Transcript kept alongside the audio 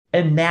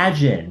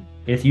Imagine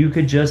if you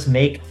could just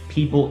make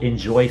people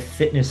enjoy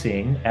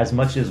fitnessing as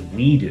much as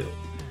we do.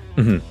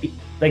 Mhm.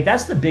 Like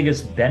that's the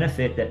biggest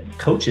benefit that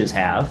coaches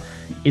have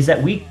is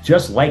that we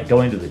just like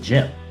going to the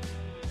gym.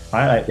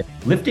 All right. Yeah.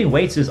 Lifting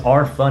weights is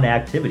our fun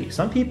activity.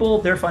 Some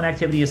people, their fun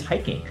activity is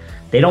hiking.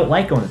 They don't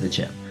like going to the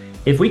gym.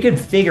 If we could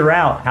figure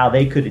out how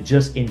they could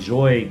just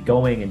enjoy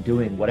going and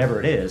doing whatever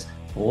it is,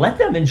 let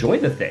them enjoy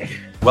the thing.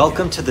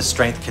 Welcome to the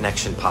Strength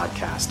Connection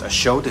Podcast, a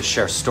show to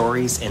share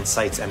stories,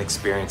 insights, and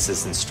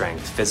experiences in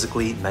strength,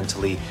 physically,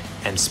 mentally,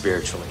 and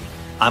spiritually.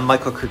 I'm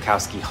Michael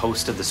Krukowski,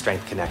 host of the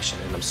Strength Connection,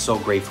 and I'm so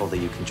grateful that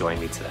you can join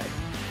me today.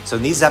 So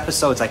in these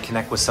episodes, I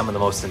connect with some of the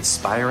most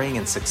inspiring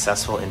and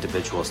successful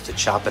individuals to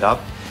chop it up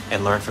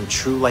and learn from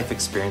true life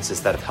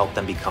experiences that have helped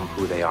them become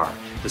who they are,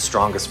 the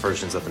strongest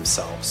versions of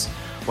themselves.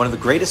 One of the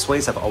greatest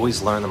ways I've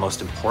always learned the most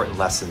important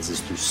lessons is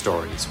through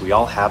stories. We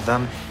all have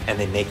them, and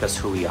they make us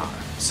who we are.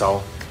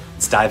 So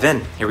let's dive in.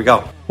 Here we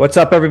go. What's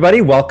up,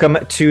 everybody? Welcome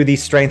to the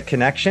Strength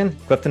Connection.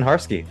 Clifton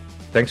Harski.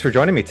 Thanks for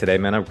joining me today,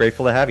 man. I'm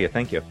grateful to have you.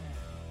 Thank you.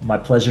 My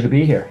pleasure to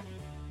be here.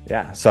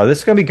 Yeah, so this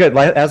is gonna be good.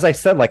 As I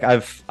said,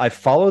 I've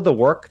followed the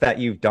work that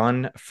you've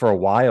done for a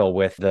while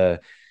with the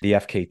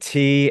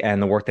FKT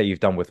and the work that you've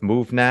done with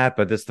Movnat,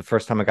 but this is the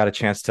first time I got a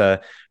chance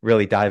to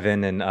really dive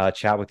in and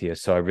chat with you.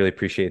 So I really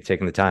appreciate you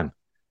taking the time.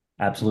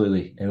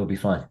 Absolutely. It'll be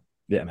fun.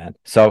 Yeah, man.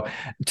 So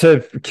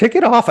to kick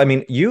it off, I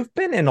mean, you've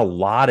been in a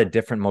lot of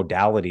different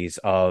modalities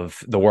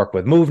of the work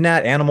with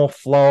Movnat, Animal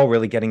Flow,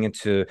 really getting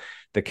into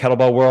the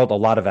kettlebell world, a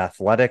lot of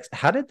athletics.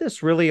 How did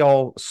this really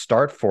all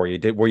start for you?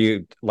 Were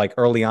you like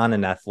early on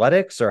in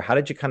athletics, or how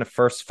did you kind of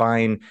first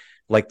find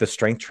like the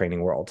strength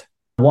training world?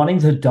 Wanting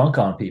to dunk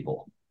on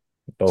people.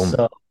 Boom.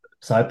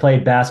 So I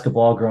played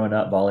basketball growing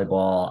up,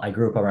 volleyball. I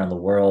grew up around the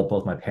world.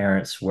 Both my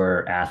parents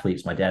were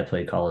athletes. My dad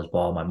played college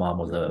ball. My mom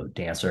was a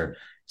dancer.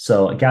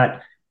 So I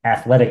got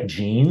athletic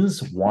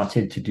genes,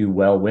 wanted to do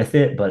well with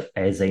it, but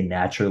as a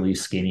naturally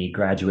skinny,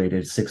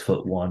 graduated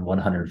 6'1",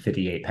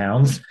 158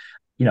 pounds,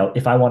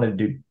 if I wanted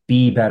to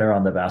be better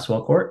on the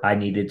basketball court, I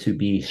needed to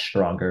be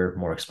stronger,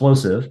 more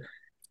explosive,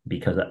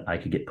 because I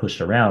could get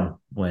pushed around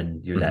when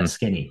you're that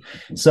skinny.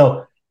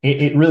 So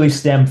it really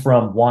stemmed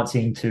from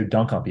wanting to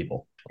dunk on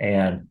people,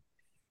 and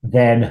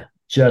then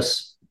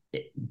just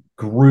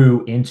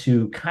grew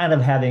into kind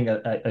of having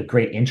a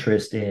great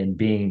interest in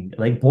being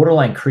like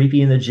borderline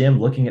creepy in the gym,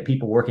 looking at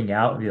people working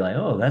out and be like,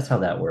 oh, that's how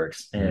that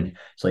works. And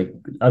it's like,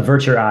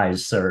 avert your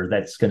eyes, sir.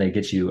 That's going to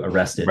get you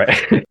arrested.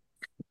 Right.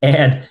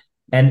 And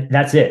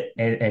that's it.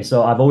 And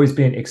so I've always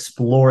been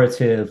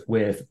explorative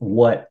with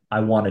what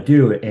I want to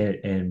do.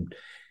 And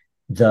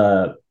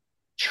the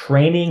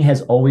training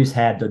has always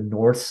had the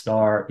North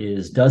Star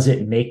is, does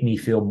it make me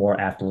feel more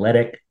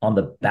athletic on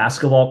the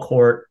basketball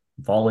court,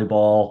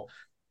 volleyball,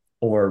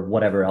 or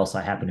whatever else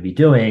I happen to be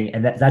doing?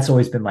 And that's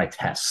always been my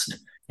test.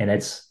 And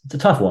it's a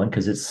tough one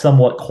because it's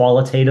somewhat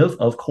qualitative,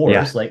 of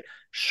course, like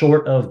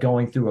short of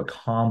going through a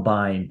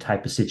combine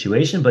type of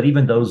situation, but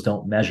even those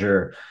don't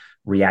measure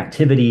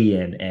reactivity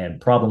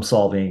and problem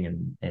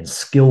solving and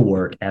skill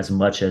work as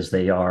much as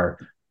they are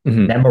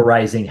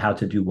memorizing how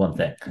to do one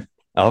thing.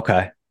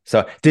 Okay.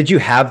 So did you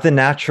have the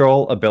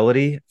natural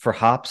ability for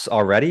hops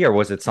already, or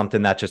was it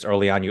something that just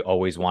early on you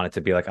always wanted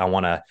to be like, I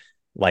want to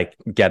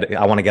get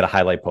a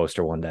highlight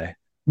poster one day?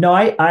 No,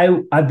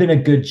 I've been a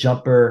good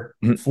jumper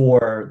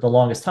for the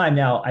longest time.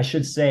 Now, I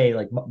should say,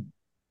 like,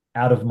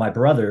 out of my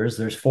brothers,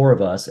 there's four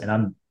of us, and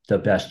I'm the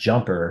best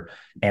jumper.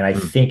 And I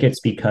think it's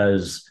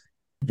because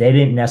they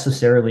didn't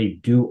necessarily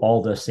do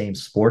all the same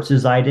sports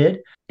as I did.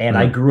 And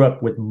I grew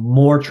up with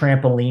more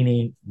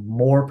trampolining,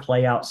 more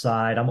play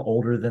outside. I'm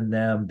older than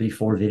them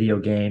before video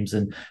games.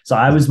 And so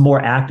I was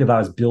more active. I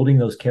was building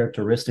those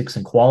characteristics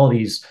and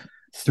qualities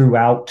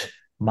throughout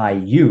my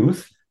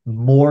youth,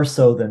 more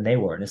so than they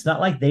were. And it's not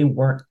like they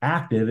weren't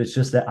active. It's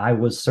just that I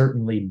was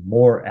certainly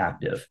more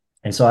active.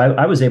 And so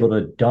I was able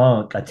to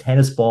dunk a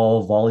tennis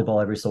ball,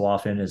 volleyball every so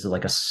often as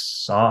like a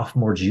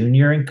sophomore,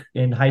 junior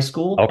in high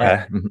school.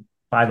 Okay.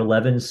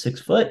 5'11",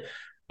 6 foot.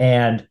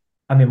 And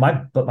I mean,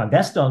 my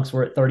best dunks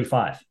were at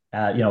 35,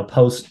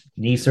 post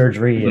knee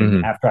surgery.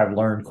 And after I've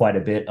learned quite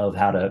a bit of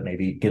how to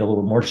maybe get a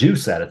little more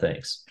juice out of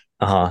things.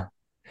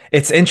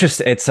 It's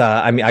interesting.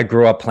 I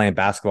grew up playing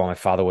basketball. My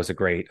father was a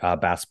great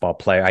basketball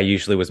player. I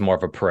usually was more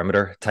of a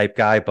perimeter type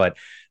guy, but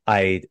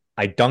I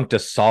dunked a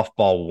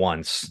softball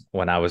once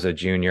when I was a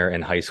junior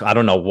in high school. I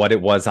don't know what it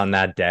was on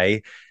that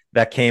day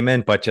that came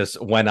in, but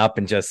just went up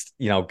and just,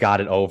 got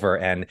it over.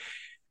 And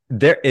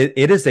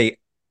it is a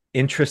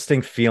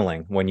interesting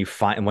feeling when you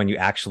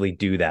actually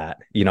do that,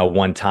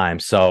 one time.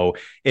 So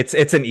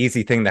it's an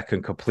easy thing that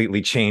can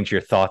completely change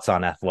your thoughts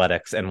on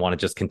athletics and want to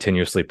just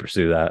continuously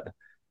pursue that.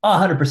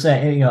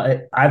 100%.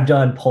 And, I've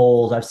done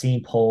polls. I've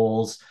seen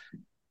polls.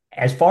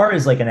 As far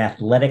as like an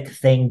athletic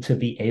thing to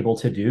be able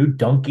to do,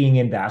 dunking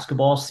in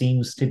basketball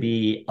seems to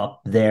be up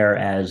there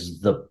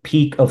as the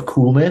peak of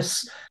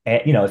coolness.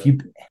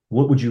 And,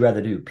 what would you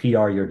rather do?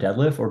 PR your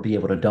deadlift or be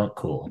able to dunk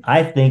cool?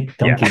 I think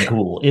dunking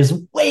cool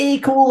is way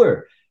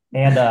cooler.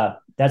 And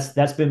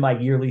that's been my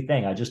yearly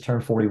thing. I just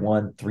turned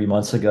 41 3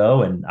 months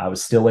ago, and I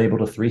was still able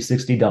to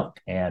 360 dunk.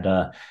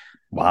 And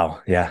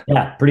Wow. Yeah.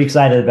 yeah, pretty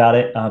excited about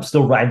it. I'm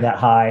still riding that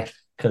high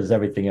because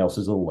everything else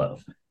is a low.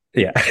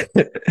 Yeah.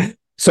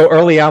 So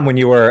early on, when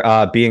you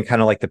were being kind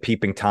of like the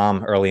peeping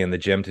Tom early in the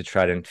gym to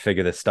try to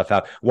figure this stuff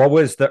out, what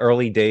was the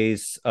early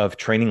days of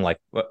training like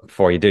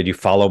for you? Did you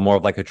follow more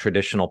of like a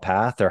traditional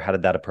path, or how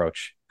did that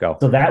approach go?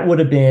 So that would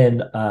have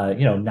been,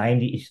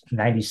 90,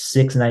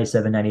 96,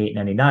 97, 98,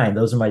 99.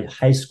 Those are my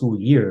high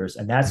school years.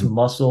 And that's Mhm.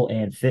 muscle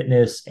and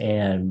fitness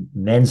and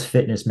men's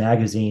fitness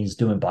magazines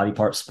doing body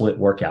part split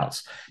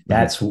workouts.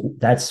 Mhm.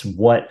 That's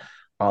what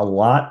a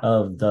lot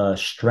of the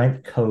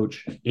strength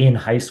coach in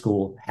high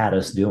school had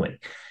us doing.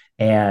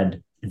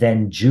 And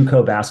then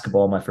JUCO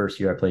basketball, my first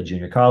year I played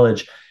junior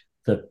college,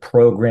 the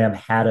program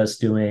had us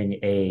doing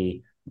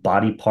a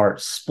body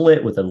part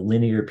split with a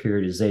linear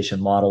periodization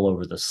model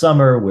over the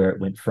summer where it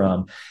went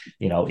from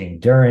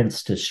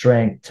endurance to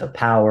strength to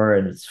power.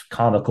 And it's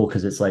comical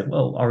because it's like,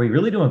 well, are we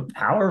really doing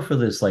power for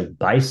this like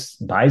buys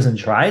and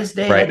tries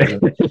day? That Right.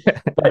 doesn't,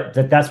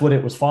 but that's what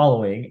it was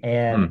following.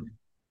 And Mm.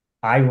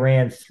 I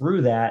ran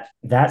through that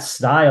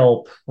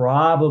style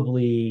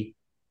probably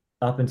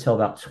up until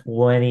about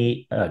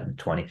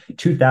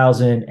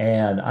 2000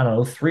 and I don't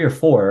know, 3 or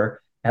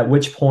 4, at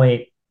which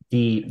point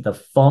the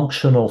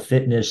functional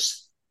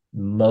fitness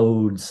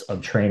modes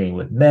of training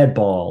with med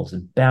balls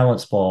and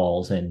balance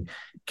balls and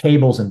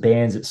cables and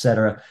bands,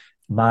 etc.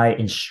 My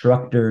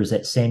instructors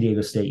at San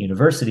Diego State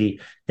University,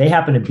 they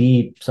happen to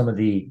be some of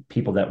the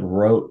people that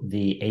wrote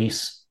the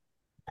ACE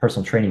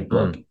personal training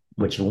book, Mm.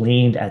 which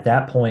leaned at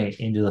that point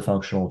into the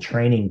functional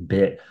training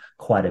bit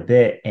quite a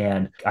bit.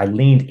 And I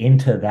leaned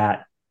into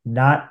that,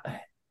 not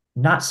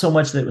so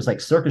much that it was like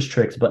circus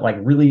tricks, but like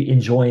really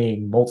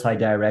enjoying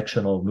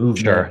multi-directional Sure.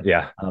 movement,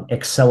 Yeah.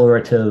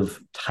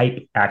 accelerative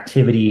type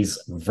activities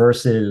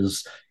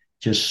versus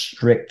just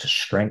strict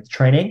strength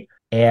training.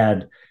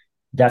 And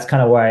that's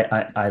kind of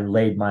where I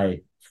laid my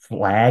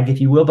flag,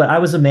 if you will. But I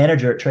was a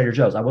manager at Trader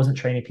Joe's. I wasn't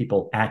training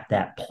people at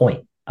that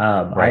point.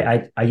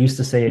 Right. I used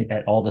to say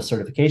at all the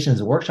certifications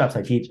and workshops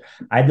I teach,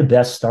 I had the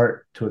best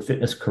start to a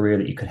fitness career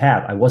that you could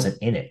have. I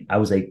wasn't in it. I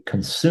was a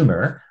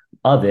consumer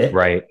of it,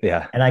 Right.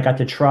 Yeah. and I got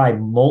to try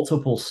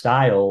multiple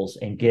styles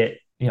and get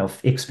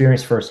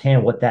experience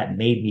firsthand what that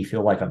made me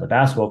feel like on the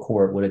basketball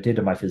court, what it did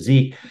to my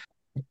physique.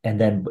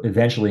 And then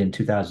eventually in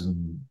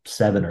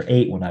 2007 or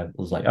 8, when I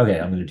was like, okay,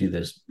 I'm going to do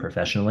this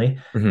professionally,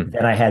 Mhm.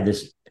 then I had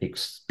this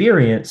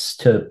experience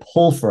to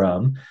pull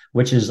from,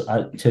 which is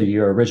to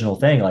your original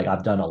thing. Like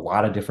I've done a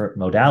lot of different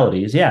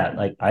modalities. Yeah.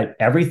 Like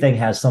everything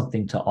has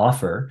something to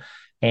offer.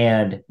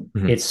 And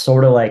Mhm. it's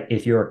sort of like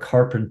if you're a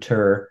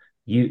carpenter,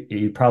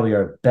 you probably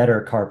are a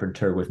better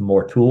carpenter with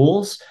more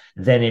tools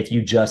than if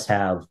you just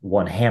have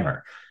one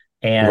hammer.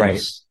 And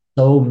Right.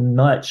 so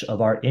much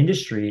of our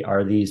industry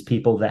are these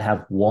people that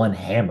have one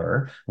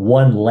hammer,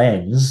 one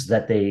lens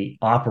that they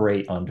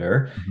operate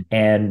under, Mhm.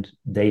 and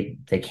they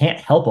can't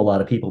help a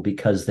lot of people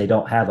because they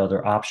don't have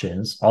other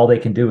options. All they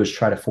can do is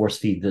try to force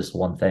feed this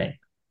one thing.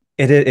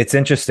 It's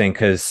interesting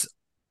because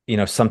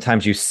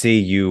sometimes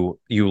you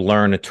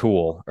learn a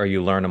tool or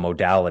you learn a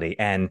modality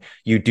and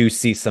you do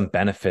see some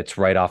benefits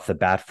right off the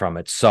bat from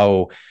it.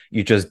 So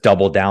you just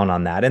double down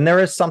on that. And there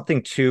is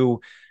something to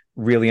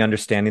really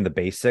understanding the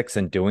basics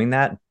and doing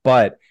that,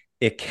 but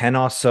it can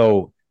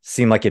also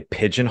seem like it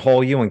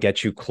pigeonhole you and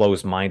get you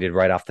closed-minded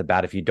right off the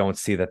bat if you don't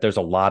see that there's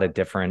a lot of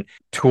different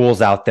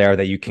tools out there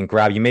that you can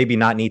grab. You maybe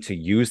not need to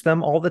use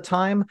them all the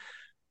time,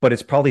 but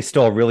it's probably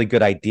still a really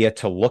good idea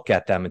to look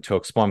at them and to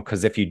explore them,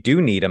 because if you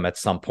do need them at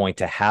some point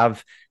to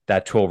have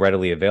that tool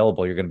readily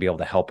available, you're going to be able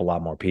to help a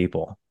lot more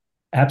people.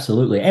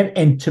 Absolutely.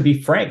 And to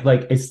be frank,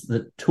 like it's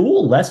the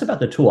tool, less about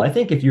the tool. I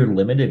think if you're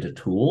limited to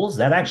tools,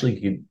 that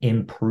actually can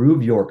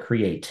improve your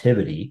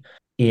creativity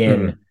in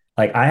Mm.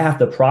 like I have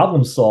to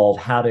problem solve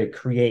how to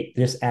create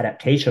this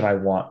adaptation I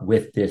want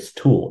with this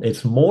tool.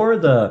 It's more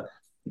the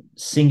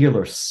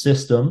singular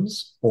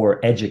systems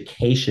or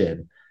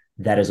education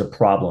that is a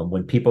problem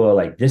when people are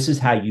like, this is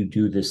how you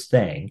do this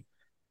thing.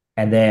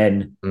 And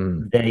then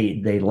Mm.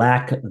 they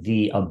lack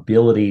the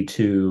ability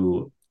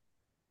to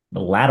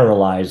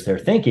lateralize their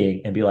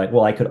thinking and be like,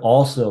 well, I could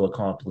also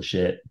accomplish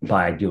it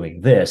by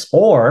doing this,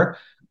 or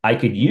I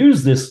could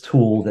use this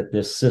tool that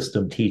this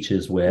system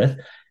teaches with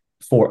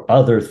for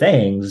other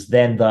things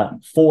than the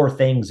 4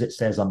 things it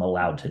says I'm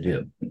allowed to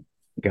do.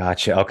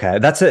 Gotcha. Okay.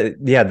 That's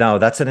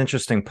an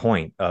interesting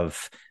point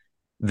of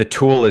the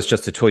tool is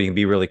just a tool. You can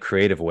be really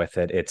creative with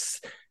it.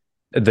 It's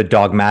the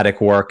dogmatic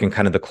work and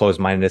kind of the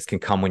closed-mindedness can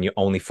come when you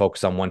only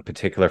focus on one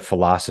particular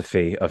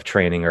philosophy of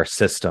training or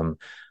system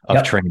of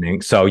Yep,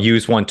 training. So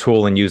use one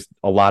tool and use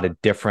a lot of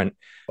different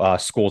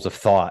schools of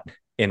thought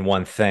in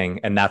one thing,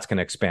 and that's going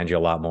to expand you a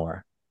lot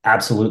more.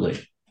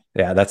 absolutely.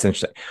 Yeah, that's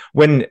interesting.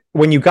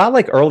 When you got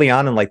like early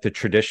on in like the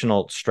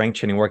traditional strength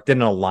training work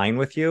didn't align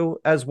with you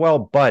as well,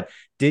 but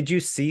did you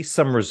see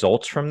some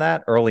results from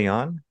that early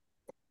on?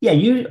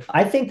 Yeah,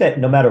 I think that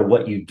no matter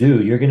what you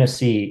do, you're going to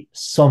see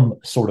some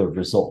sort of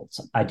results.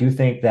 I do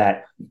think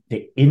that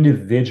the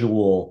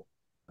individual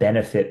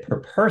benefit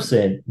per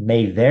person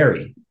may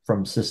vary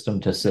from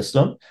system to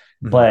system.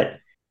 But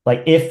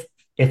like if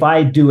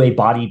I do a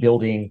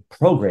bodybuilding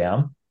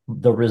program,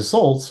 the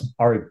results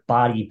are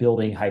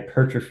bodybuilding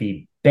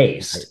hypertrophy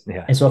based.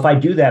 Yeah. And so if I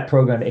do that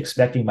program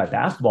expecting my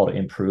basketball to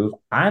improve,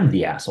 I'm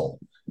the asshole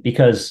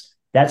because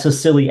that's a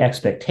silly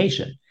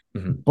expectation.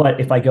 But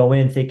if I go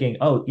in thinking,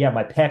 oh yeah,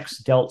 my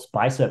pecs, delts,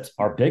 biceps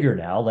are bigger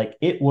now, like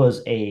it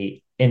was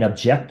an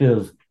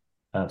objective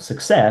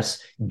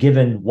success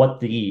given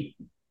what the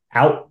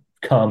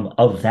outcome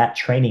of that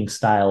training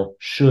style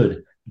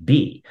should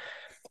be.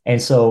 And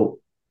so,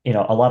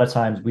 a lot of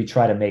times we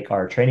try to make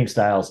our training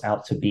styles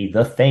out to be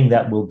the thing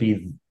that will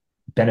be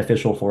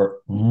beneficial for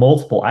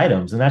multiple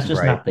items. And that's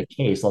just not the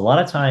case. A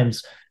lot of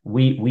times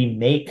we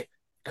make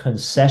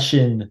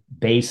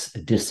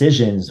concession-based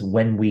decisions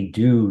when we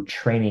do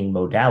training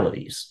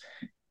modalities,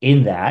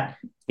 in that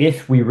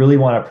if we really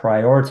want to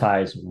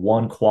prioritize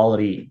one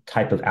quality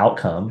type of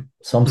outcome,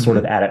 some sort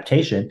of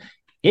adaptation,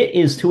 it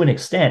is to an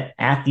extent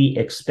at the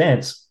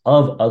expense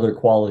of other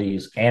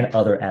qualities and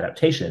other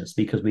adaptations,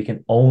 because we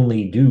can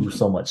only do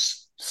so much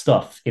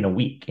stuff in a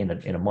week, in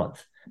a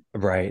month.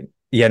 Right.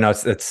 Yeah, no,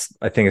 it's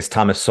I think it's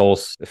Thomas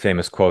Sowell's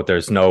famous quote,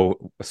 there's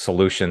no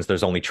solutions,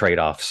 there's only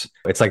trade-offs.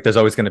 It's like there's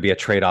always going to be a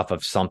trade-off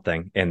of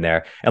something in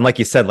there. And like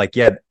you said, like,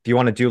 yeah, if you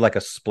want to do like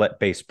a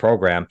split-based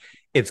program,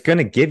 it's going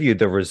to give you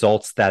the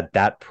results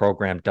that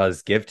program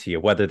does give to you,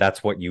 whether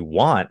that's what you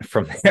want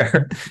from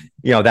there.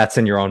 That's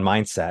in your own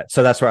mindset.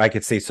 So that's where I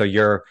could see. So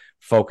your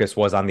focus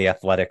was on the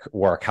athletic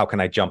work. How can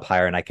I jump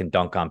higher and I can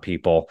dunk on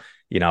people,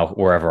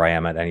 wherever I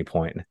am at any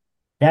point?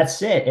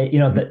 That's it.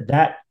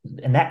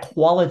 That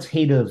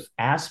qualitative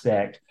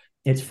aspect.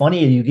 It's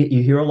funny,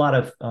 you hear a lot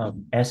of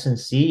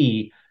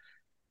S&C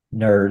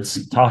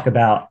nerds talk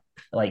about,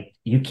 like,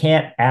 you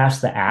can't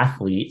ask the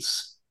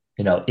athletes,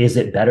 is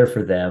it better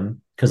for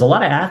them? Because a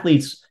lot of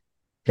athletes,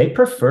 they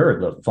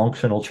prefer the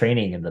functional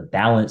training and the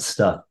balance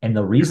stuff, and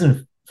the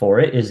reason for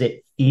it is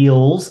it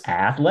feels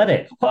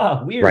athletic.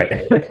 Oh, weird, right?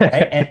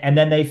 and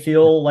then they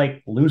feel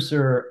like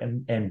looser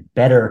and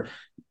better.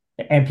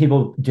 And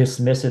people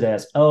dismiss it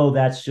as, oh,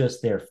 that's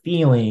just their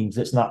feelings.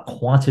 It's not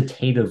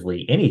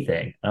quantitatively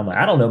anything. I'm like,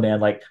 I don't know, man.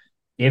 Like,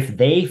 if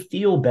they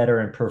feel better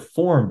and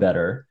perform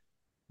better,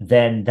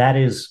 then that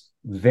is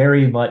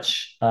very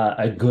much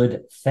a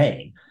good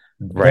thing.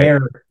 Right.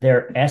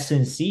 Their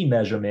S&C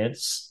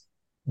measurements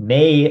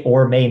may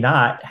or may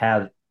not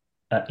have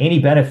any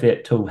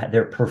benefit to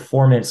their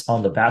performance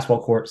on the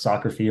basketball court,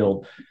 soccer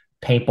field,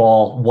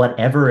 paintball,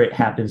 whatever it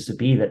happens to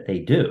be that they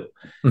do.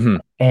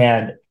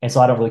 And so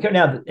I don't really care.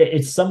 Now,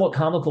 it's somewhat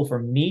comical for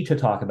me to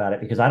talk about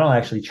it because I don't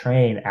actually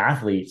train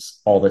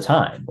athletes all the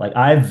time. Like,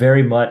 I've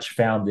very much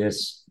found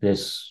this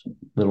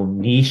little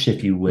niche,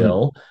 if you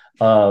will,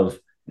 of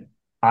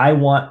I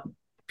want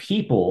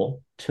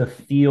people to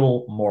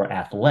feel more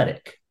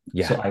athletic.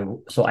 Yeah.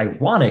 So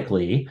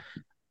ironically,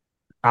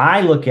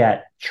 I look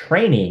at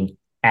training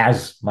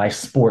as my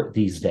sport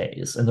these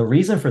days. And the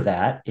reason for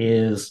that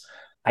is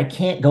I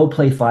can't go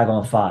play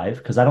 5-on-5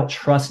 because I don't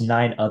trust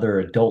 9 other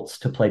adults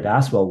to play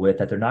basketball with,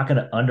 that they're not going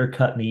to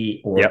undercut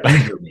me or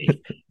injure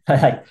me.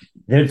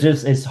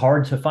 It's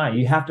hard to find.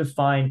 You have to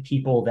find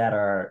people that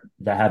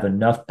have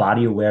enough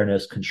body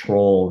awareness,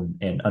 control,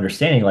 and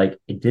understanding. Like,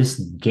 this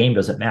game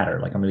doesn't matter.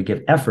 Like, I'm going to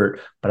give effort,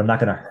 but I'm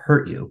not going to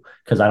hurt you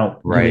because I don't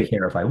really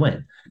care if I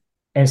win.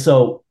 And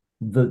so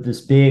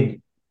this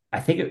big, I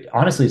think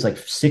honestly, it's like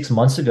 6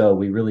 months ago,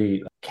 we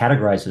really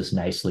categorized this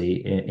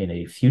nicely in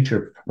a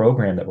future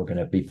program that we're going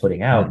to be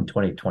putting out in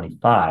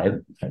 2025.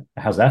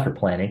 How's that for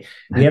planning?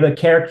 We have a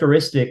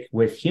characteristic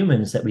with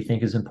humans that we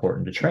think is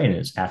important to train, and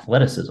it's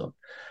athleticism.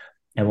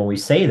 And when we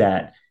say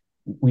that,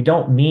 we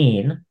don't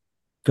mean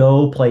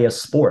go play a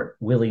sport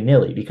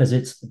willy-nilly,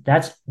 because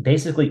that's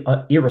basically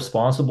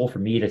irresponsible for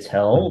me to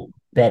tell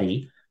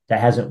Betty that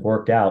hasn't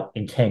worked out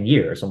in 10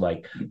 years. I'm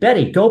like,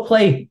 Betty, go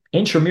play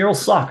intramural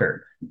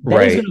soccer.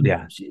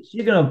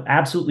 She's going to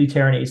absolutely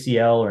tear an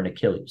ACL or an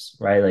Achilles,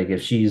 right? Like,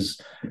 if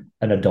she's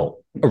an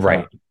adult.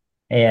 Right.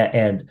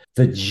 And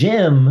the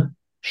gym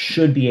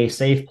should be a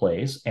safe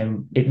place.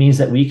 And it means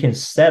that we can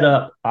set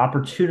up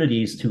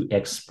opportunities to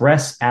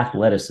express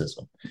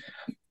athleticism.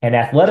 And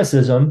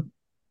athleticism,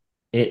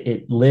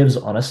 it lives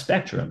on a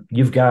spectrum.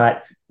 You've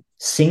got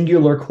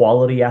singular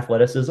quality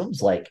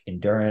athleticisms like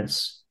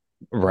endurance,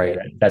 right?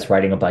 That's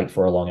riding a bike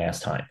for a long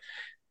ass time,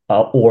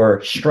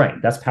 or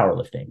strength, that's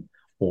powerlifting,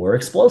 or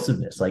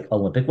explosiveness, like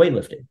Olympic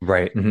weightlifting.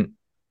 Right.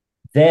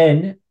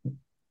 Then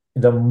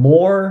the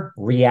more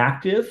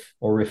reactive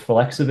or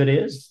reflexive it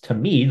is, to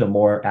me, the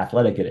more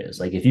athletic it is.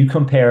 Like, if you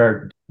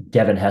compare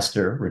Devin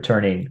Hester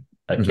returning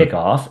a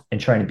kickoff and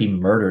trying to be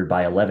murdered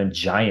by 11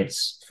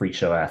 Giants freak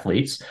show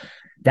athletes,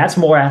 that's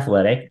more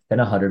athletic than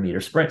a 100-meter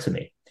sprint to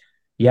me.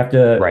 You have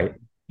to,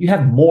 you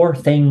have more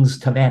things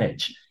to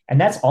manage. And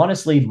that's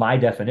honestly my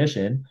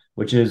definition,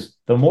 which is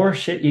the more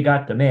shit you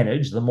got to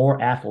manage, the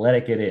more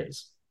athletic it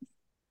is.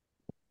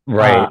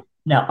 Right.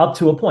 Now, up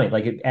to a point,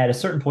 like at a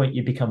certain point,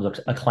 you become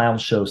a clown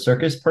show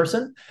circus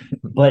person.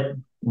 But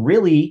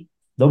really,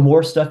 the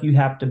more stuff you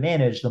have to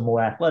manage, the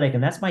more athletic.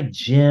 And that's my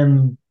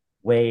gym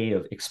way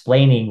of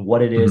explaining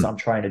what it is Mhm. I'm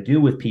trying to do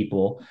with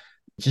people.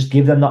 Just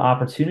give them the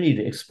opportunity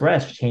to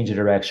express change of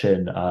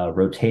direction,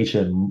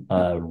 rotation,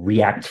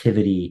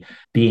 reactivity,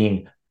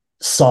 being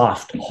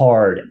soft,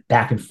 hard,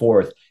 back and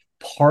forth,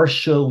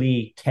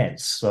 partially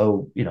tense.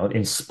 So,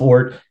 in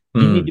sport,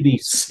 you need to Mm. be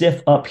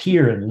stiff up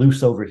here and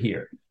loose over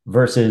here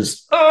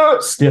versus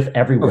stiff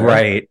everywhere,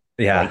 Right.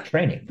 Yeah. weight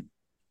training.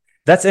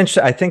 That's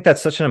interesting. I think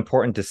that's such an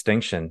important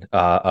distinction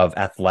of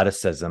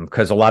athleticism,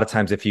 because a lot of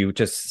times, if you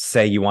just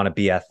say you want to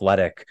be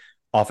athletic,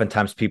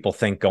 oftentimes people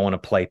think going to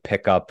play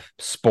pickup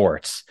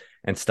sports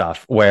and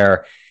stuff,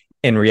 where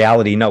in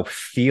reality, no,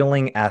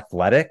 feeling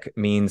athletic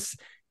means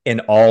in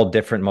all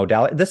different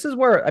modalities. This is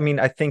where, I mean,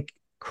 I think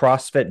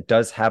CrossFit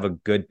does have a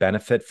good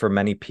benefit for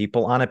many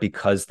people on it,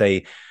 because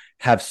they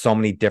have so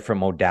many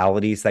different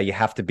modalities that you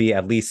have to be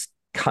at least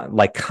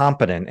like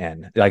competent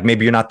in. Like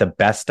maybe you're not the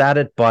best at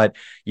it, but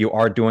you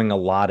are doing a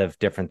lot of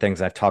different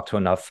things. I've talked to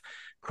enough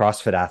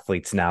CrossFit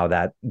athletes now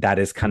that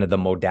is kind of the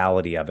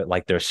modality of it.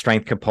 Like there's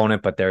strength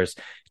component, but there's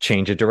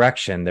change of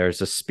direction,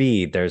 there's a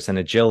speed, there's an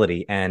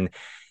agility. And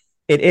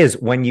it is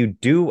when you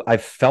do,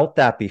 I've felt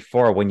that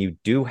before, when you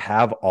do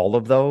have all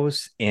of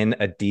those in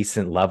a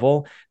decent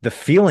level, the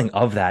feeling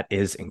of that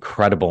is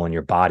incredible in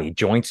your body.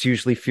 Joints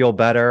usually feel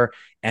better.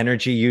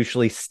 Energy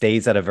usually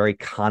stays at a very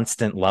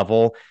constant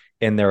level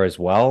in there as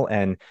well.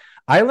 And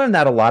I learned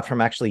that a lot from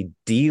actually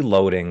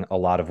deloading a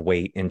lot of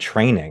weight in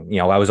training.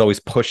 I was always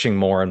pushing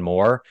more and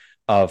more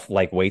of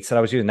like weights that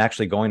I was using, and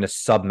actually going to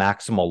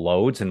sub-maximal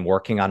loads and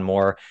working on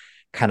more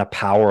kind of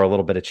power, a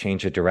little bit of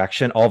change of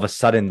direction. All of a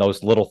sudden,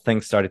 those little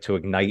things started to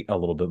ignite a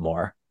little bit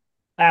more.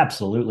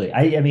 Absolutely.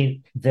 I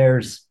mean,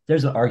 there's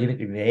an argument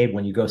to be made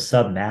when you go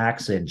sub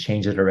max and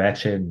change of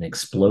direction,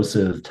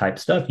 explosive type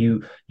stuff.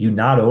 You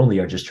not only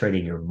are just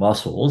training your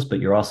muscles, but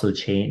you're also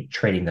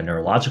training the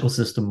neurological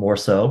system more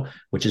so,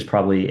 which is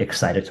probably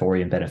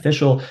excitatory and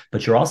beneficial.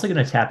 But you're also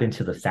going to tap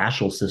into the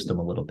fascial system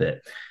a little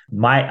bit.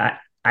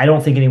 I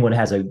don't think anyone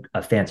has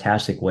a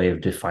fantastic way of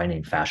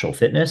defining fascial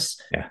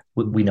fitness. Yeah.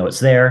 We know it's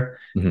there.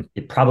 Mm-hmm.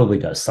 It probably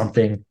does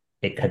something.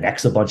 It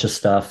connects a bunch of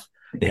stuff.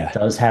 Yeah. It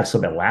does have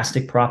some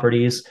elastic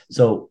properties.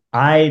 So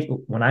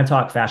when I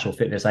talk fascial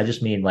fitness, I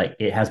just mean like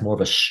it has more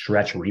of a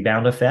stretch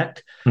rebound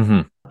effect,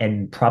 Mm-hmm.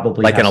 and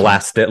probably like an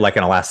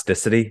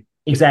elasticity.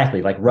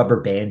 Exactly, like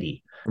rubber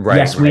bandy. Right.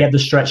 Yes, we Right. have the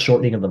stretch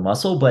shortening of the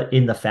muscle, but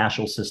in the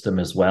fascial system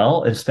as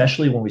well,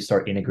 especially when we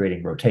start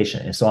integrating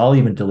rotation. And so I'll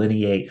even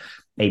delineate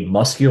a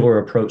muscular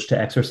approach to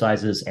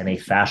exercises and a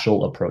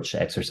fascial approach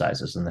to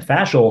exercises. And the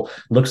fascial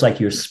looks like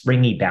your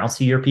springy,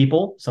 bouncier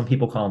people. Some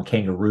people call them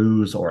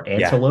kangaroos or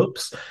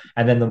antelopes. Yeah.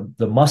 And then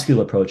the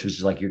muscular approach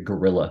is like your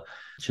gorilla,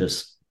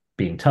 just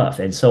being tough.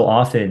 And so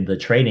often the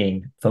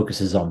training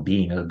focuses on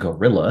being a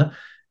gorilla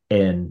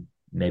and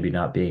maybe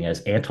not being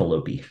as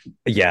antelope-y.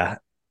 Yeah.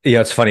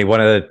 Yeah, it's funny.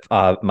 One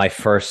of my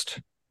first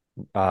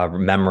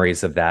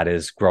memories of that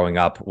is growing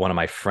up. One of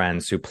my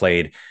friends who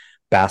played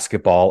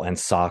basketball and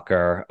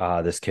soccer,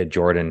 this kid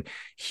Jordan,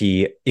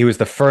 he was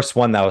the first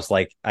one that was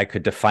like I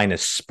could define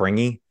as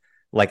springy.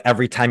 Like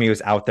every time he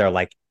was out there,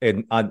 like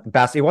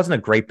he wasn't a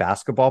great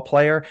basketball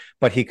player,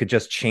 but he could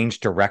just change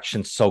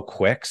direction so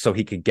quick, so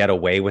he could get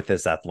away with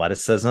his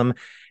athleticism.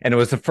 And it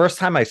was the first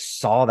time I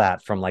saw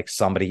that from like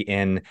somebody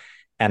in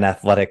an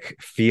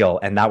athletic feel,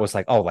 and that was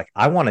like, oh, like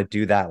I want to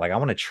do that. Like I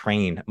want to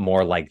train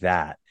more like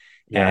that.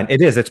 Yeah. And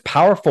it's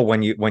powerful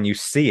when you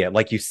see it.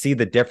 Like you see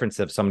the difference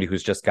of somebody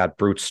who's just got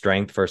brute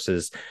strength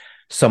versus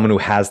someone who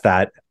has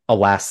that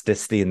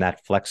elasticity and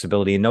that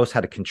flexibility and knows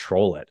how to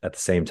control it at the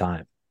same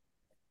time.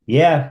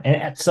 Yeah.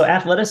 And so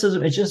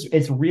athleticism,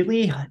 it's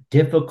really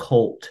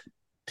difficult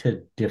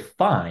to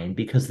define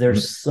because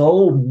there's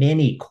so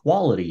many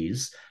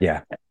qualities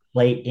that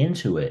play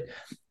into it.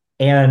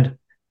 And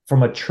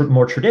from a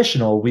more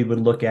traditional, we would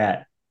look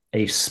at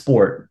a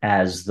sport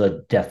as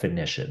the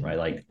definition, right?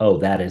 Like, oh,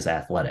 that is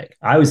athletic.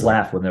 I always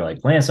laugh when they're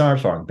like, Lance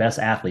Armstrong, best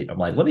athlete. I'm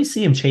like, let me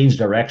see him change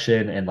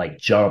direction and like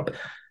jump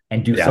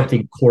and do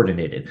something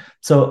coordinated.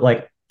 So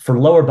like for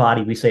lower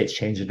body, we say it's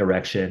change of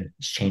direction,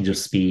 it's change of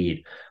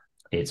speed,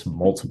 it's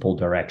multiple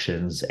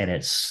directions, and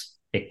it's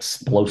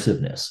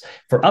explosiveness.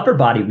 For upper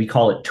body, we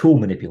call it tool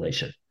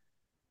manipulation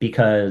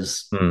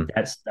because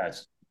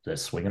that's the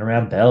swinging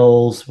around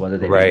bells, whether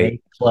they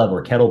be club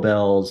or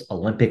kettlebells,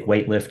 Olympic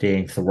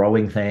weightlifting,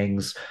 throwing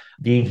things.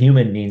 Being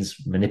human means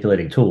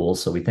manipulating tools.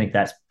 So we think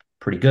that's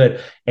pretty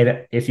good.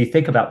 And if you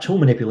think about tool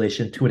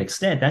manipulation to an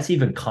extent, that's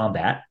even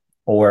combat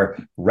or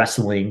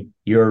wrestling.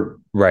 You're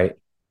right.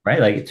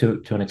 Like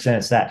to an extent,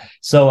 it's that.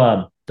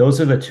 So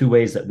those are the two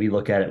ways that we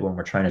look at it when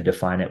we're trying to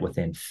define it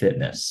within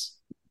fitness.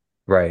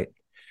 Right.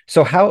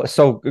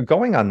 So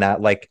going on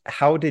that, like,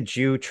 how did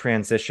you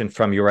transition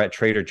from you were at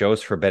Trader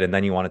Joe's for a bit and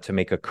then you wanted to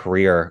make a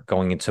career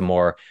going into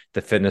more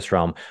the fitness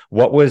realm?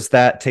 What was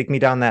that? Take me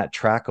down that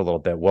track a little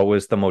bit. What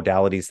was the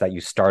modalities that you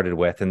started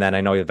with? And then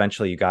I know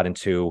eventually you got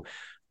into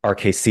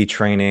RKC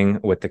training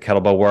with the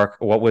kettlebell work.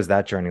 What was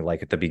that journey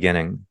like at the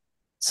beginning?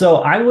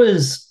 So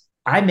in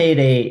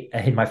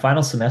my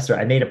final semester,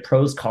 I made a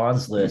pros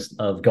cons list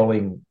of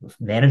going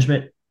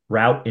management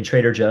route in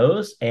Trader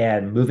Joe's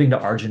and moving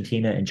to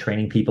Argentina and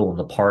training people in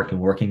the park and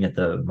working at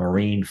the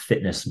marine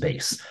fitness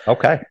base.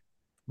 Okay.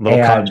 Little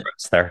And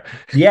contrast there.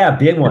 yeah,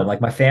 big one.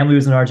 Like my family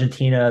was in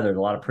Argentina. There's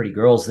a lot of pretty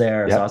girls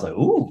there. So I was like,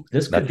 ooh,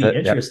 this could be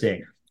interesting.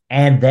 Yep.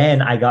 And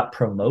then I got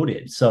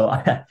promoted. So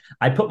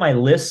I put my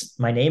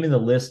name in the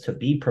list to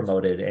be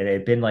promoted. And it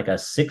had been like a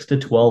 6 to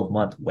 12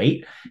 month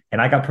wait. And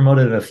I got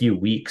promoted in a few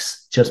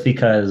weeks just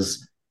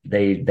because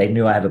they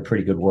knew I have a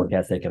pretty good work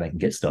ethic and I can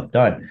get stuff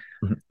done.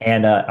 Mm-hmm.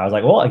 And I was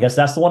like, well, I guess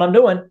that's the one I'm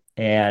doing.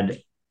 And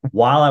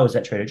while I was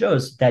at Trader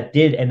Joe's, that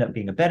did end up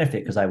being a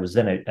benefit because I was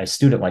then a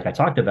student, like I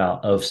talked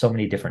about, of so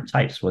many different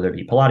types, whether it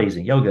be Pilates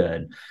and yoga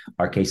and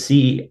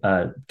RKC,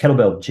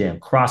 kettlebell gym,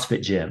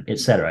 CrossFit gym,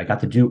 etc. I got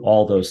to do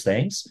all those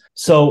things.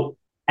 So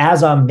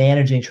as I'm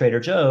managing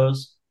Trader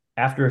Joe's,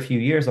 after a few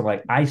years, I'm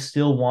like, I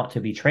still want to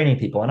be training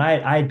people. And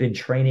I had been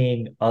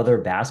training other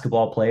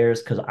basketball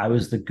players because I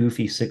was the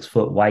goofy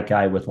 6-foot white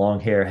guy with long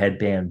hair,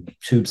 headband,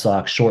 tube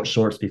socks, short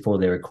shorts before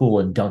they were cool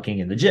and dunking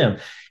in the gym.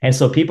 And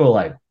so people are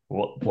like,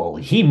 well,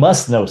 he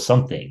must know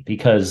something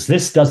because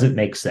this doesn't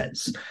make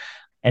sense.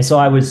 And so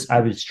I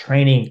was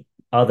training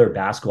other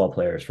basketball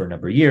players for a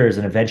number of years.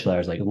 And eventually I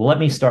was like, well, let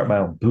me start my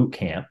own boot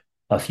camp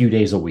a few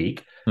days a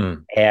week.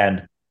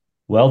 And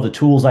well, the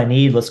tools I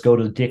need, let's go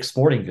to Dick's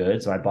Sporting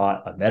Goods. So I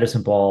bought a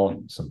medicine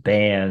ball, some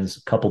bands,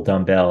 a couple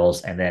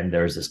dumbbells, and then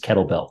there's this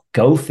kettlebell.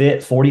 Go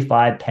Fit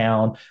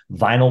 45-pound,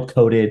 vinyl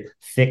coated,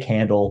 thick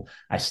handle.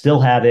 I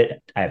still have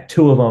it. I have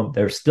 2 of them.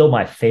 They're still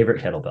my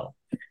favorite kettlebell.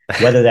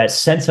 Whether that's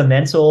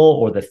sentimental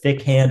or the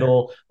thick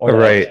handle, or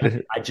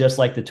right. I just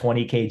like the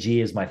 20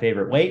 kg is my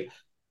favorite weight.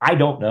 I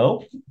don't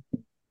know.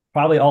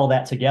 Probably all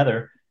that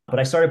together. But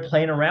I started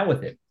playing around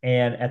with it.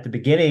 And at the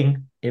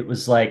beginning, it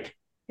was like,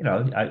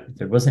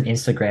 there wasn't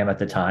Instagram at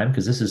the time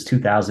because this is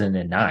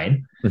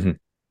 2009.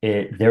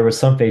 Mm-hmm. There was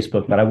some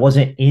Facebook, but I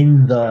wasn't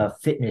in the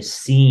fitness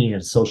scene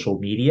and social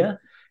media.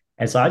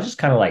 And so I was just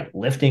kind of like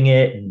lifting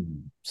it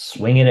and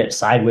swinging it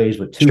sideways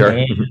with 2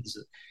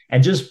 hands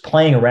and just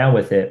playing around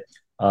with it.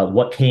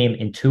 What came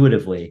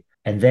intuitively.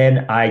 And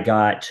then I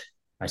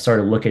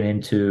started looking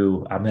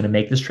into, I'm going to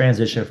make this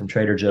transition from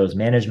Trader Joe's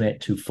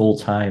management to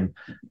full-time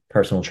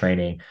personal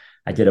training.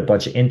 I did I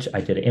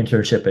did an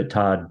internship at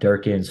Todd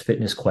Durkin's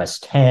Fitness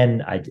Quest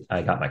 10.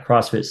 I got my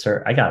CrossFit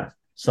cert. I got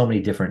so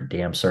many different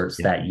damn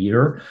certs that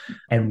year.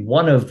 And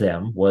one of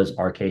them was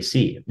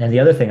RKC. And the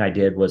other thing I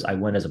did was I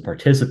went as a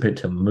participant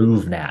to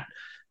Movnat.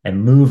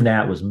 And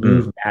Movnat was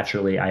Move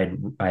Naturally. I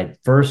had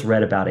first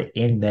read about it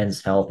in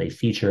Men's Health, a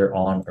feature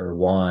on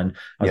Erwan.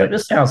 I was like,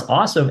 this sounds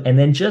awesome. And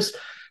then just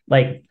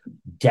like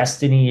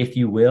destiny, if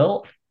you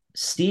will,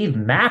 Steve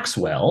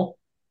Maxwell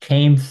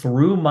came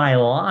through my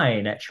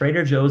line at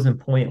Trader Joe's in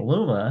Point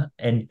Loma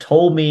and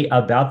told me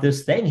about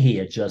this thing he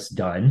had just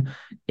done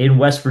in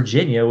West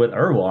Virginia with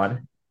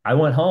Erwan. I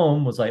went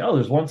home, was like, oh,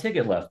 there's 1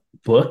 ticket left,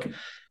 book.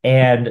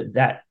 And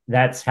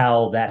that's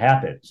how that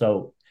happened.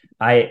 So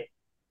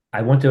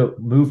I went to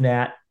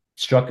Movnat,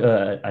 struck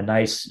a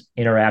nice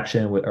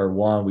interaction with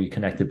Erwan. We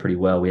connected pretty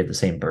well. We had the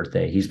same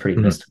birthday. He's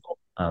pretty mystical.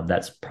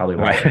 That's probably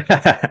why.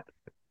 Right.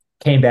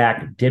 Came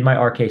back, did my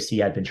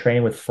RKC. I'd been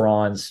training with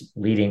Franz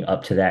leading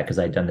up to that because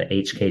I'd done the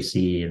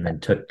HKC and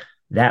then took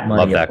that money.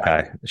 Love that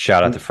guy.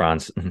 Shout out to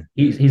Franz.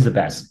 He's the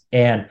best.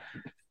 And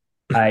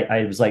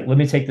I was like, let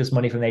me take this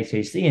money from the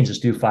HKC and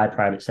just do 5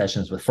 private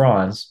sessions with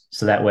Franz.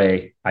 So that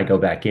way I go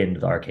back into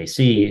the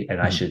RKC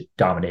and I should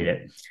dominate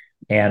it.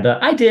 And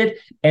I did.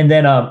 And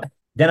then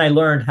I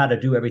learned how to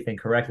do everything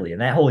correctly.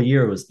 And that whole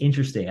year was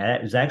interesting.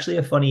 It was actually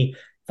a funny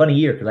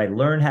year because I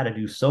learned how to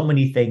do so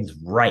many things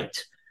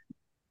right.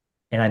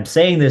 And I'm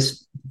saying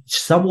this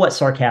somewhat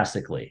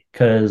sarcastically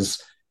because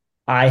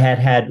I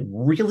had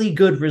really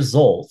good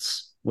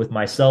results with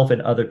myself and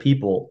other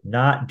people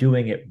not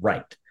doing it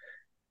right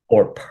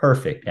or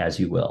perfect, as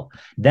you will.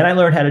 Then I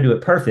learned how to do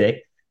it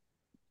perfect.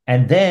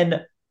 And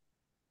then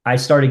I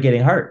started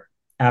getting hurt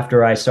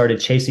after I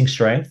started chasing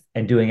strength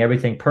and doing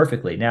everything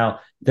perfectly. Now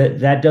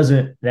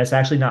that's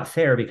actually not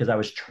fair because I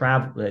was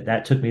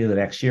that took me to the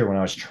next year when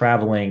I was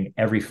traveling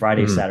every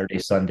Friday, Saturday,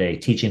 Sunday,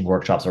 teaching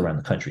workshops around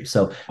the country.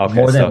 So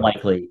more than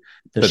likely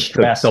the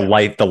stress, the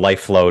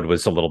life load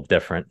was a little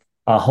different,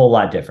 a whole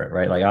lot different,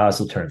 right? Like I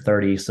also turned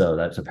 30. So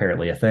that's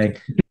apparently a thing.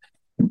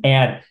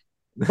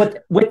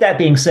 But with that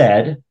being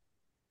said,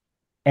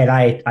 and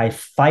I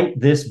fight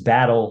this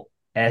battle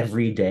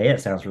every day. It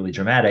sounds really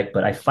dramatic,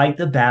 but I fight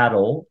the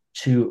battle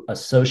to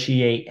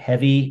associate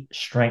heavy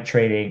strength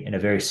training in a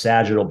very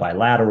sagittal,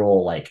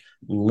 bilateral, like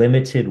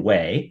limited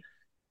way,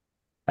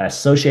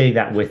 associating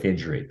that with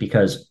injury.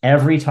 Because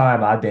every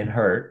time I've been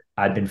hurt,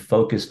 I've been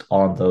focused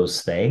on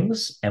those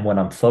things. And when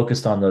I'm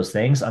focused on those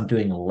things, I'm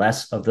doing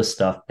less of the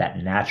stuff that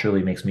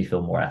naturally makes me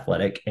feel more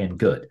athletic and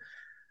good.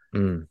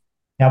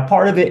 Now,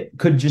 part of it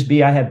could just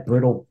be I have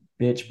brittle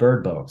bitch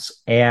bird bones.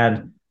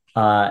 And,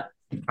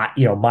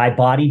 my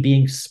body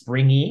being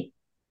springy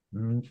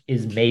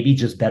is maybe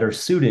just better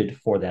suited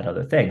for that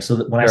other thing. So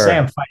that when I say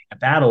I'm fighting a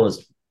battle,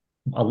 is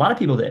a lot of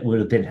people that would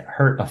have been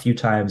hurt a few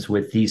times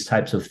with these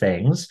types of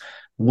things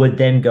would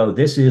then go,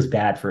 this is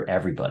bad for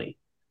everybody.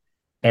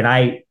 And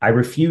I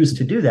refuse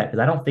to do that because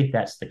I don't think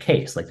that's the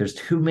case. Like there's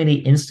too many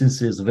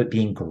instances of it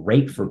being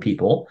great for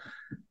people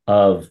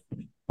of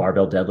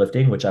barbell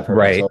deadlifting, which I've hurt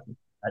Right. myself.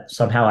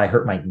 Somehow I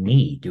hurt my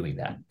knee doing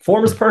that.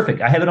 Form is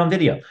perfect. I have it on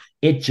video.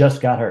 It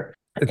just got hurt.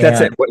 That's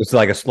And it. What, was it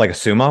like a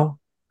sumo?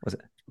 Was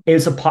it it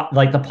was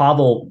like the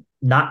Pavel,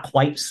 not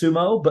quite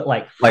sumo, but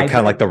like like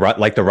kind of hybrid.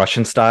 like the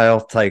Russian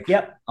style? Like,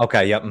 Yep.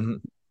 okay, yep.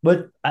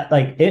 But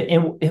like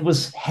it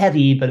was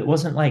heavy, but it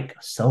wasn't like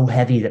so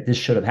heavy that this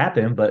should have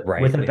happened. But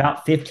Right. with Yeah.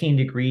 about 15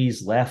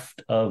 degrees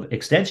left of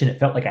extension, it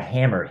felt like a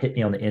hammer hit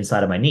me on the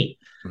inside of my knee.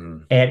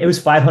 Mm. And it was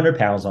 500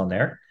 pounds on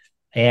there.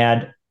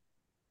 And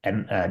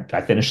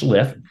I finished the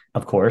lift,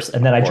 of course,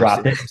 and then I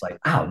dropped it. It's like,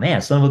 oh man,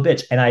 son of a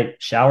bitch. And I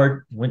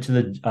showered, went to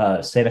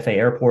the Santa Fe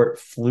airport,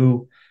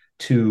 flew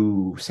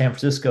to San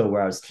Francisco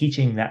where I was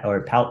teaching that,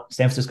 or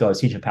San Francisco, I was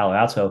teaching Palo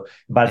Alto.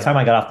 By the time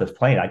I got off the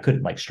plane, I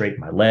couldn't like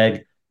straighten my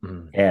leg.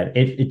 And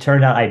it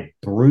turned out I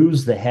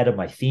bruised the head of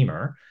my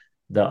femur,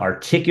 the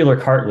articular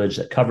cartilage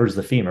that covers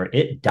the femur.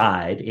 It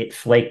died, it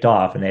flaked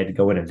off, and they had to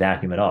go in and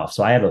vacuum it off.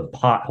 So I have a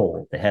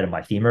pothole at the head of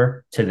my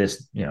femur to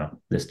this,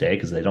 this day,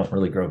 because they don't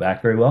really grow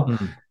back very well.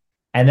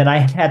 And then I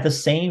had the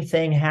same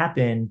thing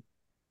happen.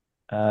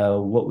 That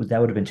would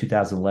have been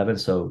 2011.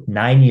 So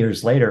 9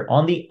 years later,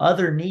 on the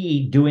other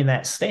knee, doing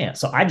that stance.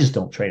 So I just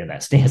don't train in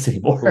that stance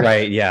anymore.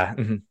 Right. Yeah.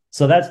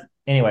 So that's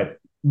anyway.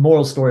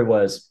 Moral story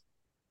was,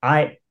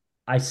 I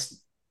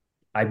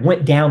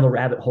went down the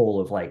rabbit hole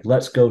of like,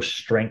 let's go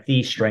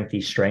strengthy.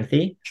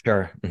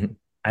 Sure.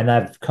 And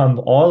I've come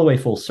all the way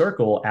full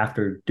circle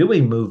after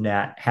doing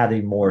Movnat,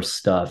 having more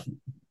stuff,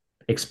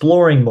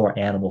 exploring more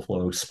animal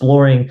flow,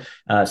 starting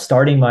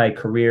my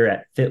career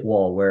at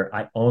Fitwall, where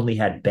I only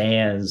had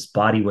bands,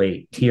 body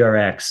weight,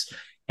 TRX,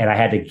 and I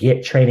had to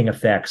get training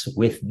effects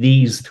with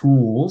these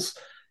tools.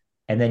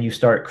 And then you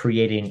start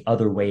creating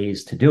other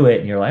ways to do it.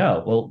 And you're like,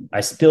 oh, well,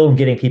 I still am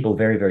getting people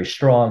very, very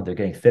strong. They're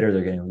getting fitter.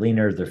 They're getting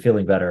leaner. They're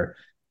feeling better.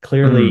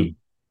 Clearly,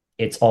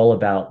 it's all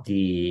about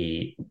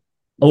the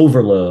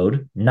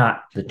overload,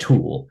 not the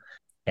tool.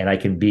 And I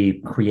can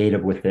be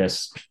creative with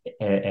this.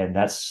 And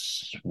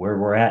that's where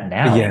we're at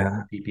now.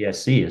 Yeah.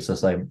 PPSC. It's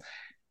just like,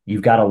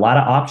 you've got a lot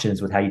of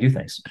options with how you do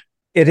things.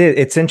 It is.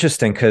 It's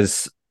interesting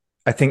because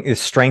I think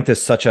strength is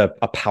such a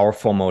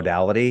powerful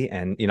modality.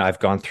 And, I've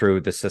gone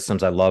through the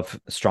systems. I love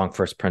strong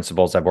first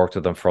principles. I've worked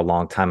with them for a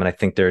long time. And I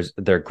think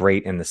they're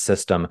great in the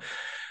system.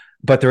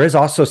 But there is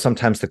also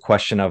sometimes the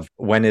question of,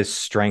 when is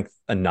strength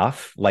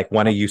enough? Like,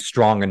 when are you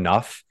strong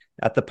enough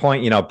at the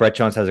point? Brett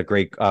Jones has a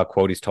great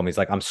quote. He's told me, he's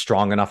like, I'm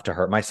strong enough to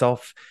hurt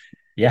myself.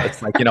 Yeah.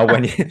 It's like,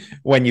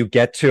 when you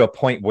get to a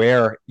point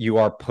where you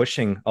are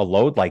pushing a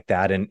load like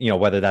that, and,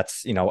 whether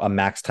that's, a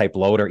max type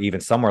load or even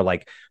somewhere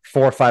like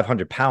 400 or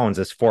 500 pounds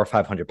is 400 or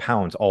 500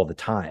 pounds all the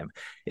time.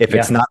 If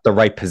it's not the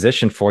right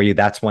position for you,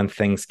 that's when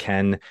things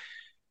can,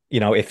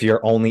 if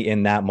you're only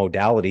in that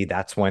modality,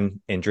 that's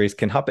when injuries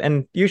can happen.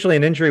 And usually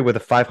an injury with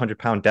a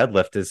 500-pound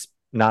deadlift is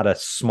not a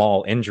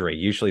small injury.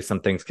 Usually some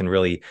things can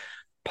really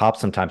pop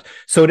sometimes.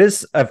 So it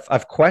is,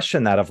 I've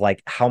questioned that, of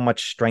like, how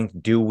much strength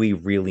do we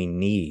really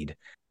need?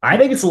 I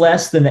think it's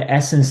less than the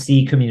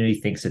S&C community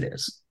thinks it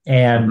is.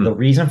 And the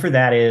reason for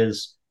that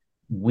is,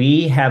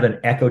 we have an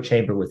echo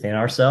chamber within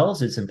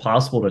ourselves. It's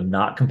impossible to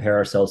not compare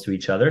ourselves to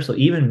each other. So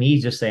even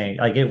me just saying,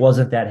 like, it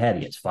wasn't that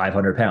heavy, it's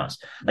 500 pounds.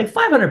 Like,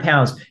 500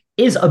 pounds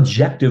is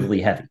objectively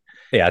heavy.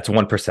 Yeah, it's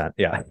 1%.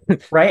 Yeah.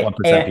 Right.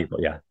 1% people.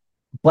 Yeah.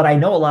 But I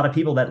know a lot of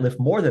people that lift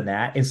more than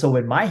that. And so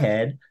in my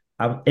head,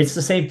 it's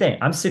the same thing.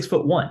 I'm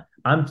 6'1".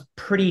 I'm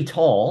pretty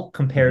tall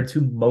compared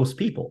to most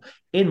people.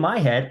 In my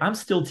head, I'm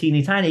still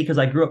teeny tiny because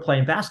I grew up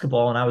playing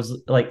basketball and I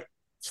was like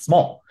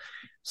small.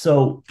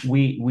 So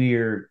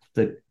we're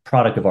the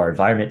product of our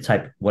environment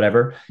type,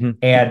 whatever.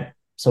 And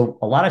so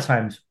a lot of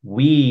times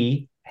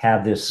we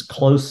have this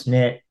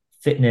close-knit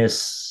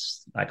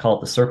fitness, I call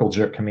it the circle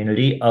jerk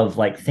community, of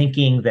like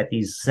thinking that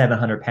these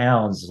 700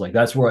 pounds is like,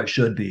 that's where I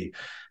should be.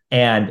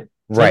 And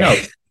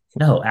right.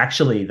 No,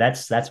 actually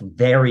that's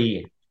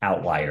very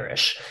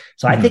outlierish.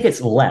 So I think it's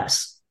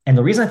less. And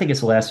the reason I think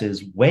it's less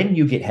is, when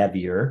you get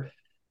heavier,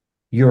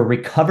 your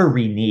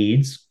recovery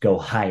needs go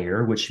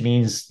higher, which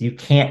means you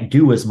can't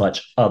do as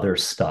much other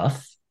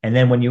stuff. And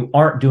then when you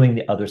aren't doing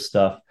the other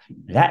stuff,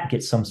 that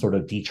gets some sort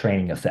of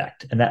detraining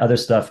effect. And that other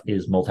stuff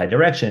is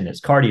multi-direction, it's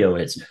cardio,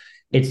 it's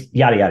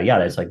yada, yada,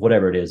 yada. It's like,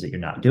 whatever it is that you're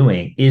not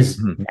doing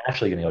is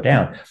naturally going to go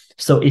down.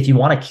 So if you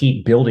want to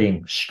keep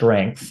building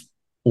strength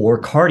or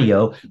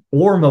cardio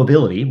or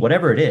mobility,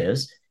 whatever it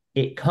is,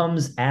 it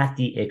comes at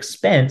the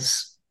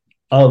expense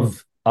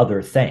of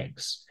other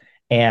things.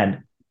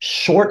 And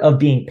short of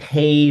being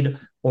paid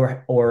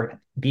or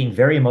being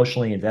very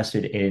emotionally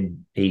invested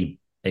in a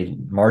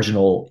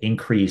marginal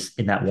increase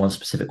in that one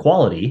specific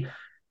quality,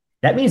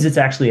 that means it's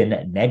actually a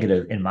net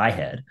negative in my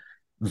head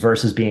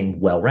versus being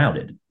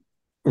well-rounded.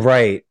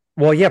 Right.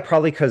 Well, yeah,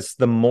 probably because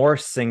the more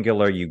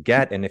singular you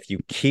get, and if you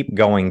keep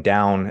going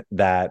down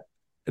that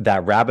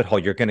rabbit hole,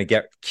 you're going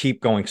to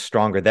keep going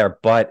stronger there,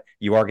 but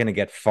you are going to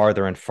get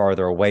farther and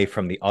farther away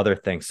from the other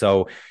thing.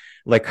 So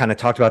like kind of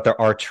talked about, there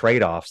are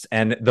trade-offs,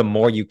 and the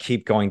more you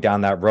keep going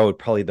down that road,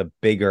 probably the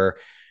bigger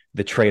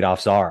the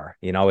trade-offs are.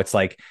 It's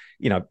like,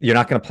 you're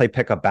not going to play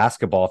pickup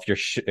basketball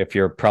if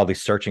you're probably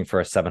searching for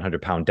a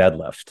 700-pound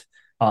deadlift.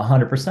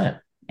 100%.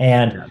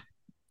 And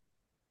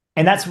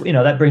that's,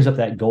 that brings up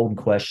that golden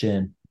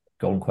question.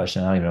 I don't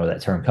even know where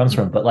that term comes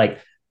from, but like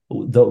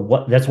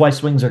that's why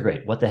swings are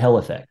great. What the hell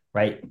effect,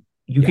 right?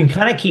 You can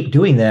kind of keep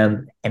doing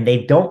them and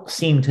they don't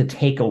seem to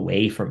take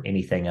away from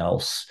anything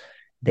else.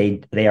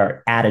 They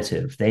are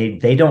additive.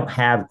 They don't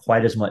have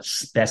quite as much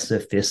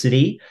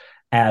specificity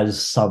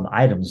as some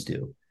items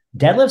do.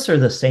 Deadlifts are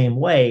the same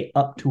way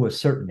up to a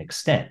certain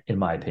extent, in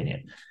my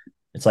opinion.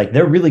 It's like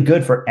they're really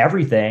good for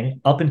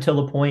everything up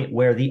until the point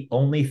where the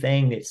only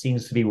thing that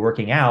seems to be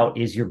working out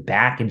is your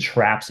back and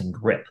traps and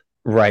grip.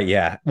 Right.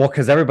 Yeah. Well,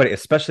 because everybody,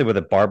 especially with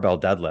a barbell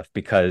deadlift,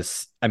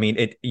 because I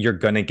mean, you're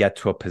going to get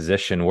to a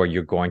position where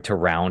you're going to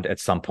round at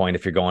some point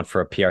if you're going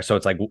for a PR. So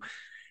it's like,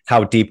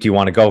 how deep do you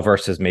want to go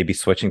versus maybe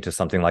switching to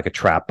something like a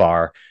trap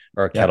bar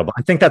or a kettlebell?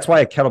 I think that's why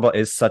a kettlebell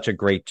is such a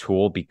great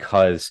tool,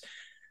 because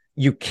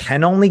you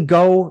can only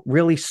go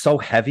really so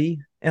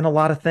heavy in a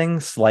lot of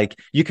things. Like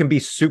you can be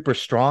super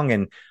strong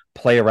and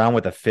play around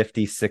with a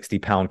 50,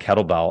 60-pound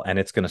kettlebell and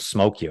it's going to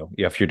smoke you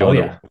if you're doing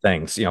the right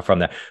things, from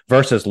there,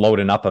 versus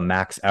loading up a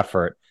max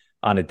effort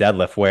on a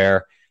deadlift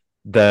where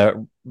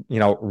the,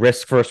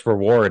 risk versus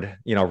reward,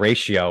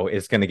 ratio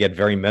is going to get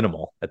very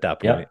minimal at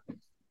that point.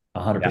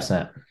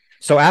 100%.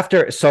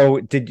 So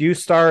did you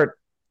start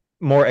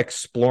more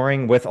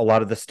exploring with a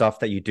lot of the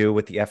stuff that you do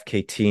with the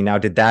FKT? Now,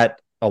 did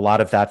a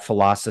lot of that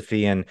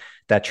philosophy and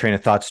that train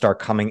of thought start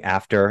coming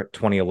after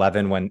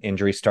 2011 when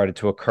injuries started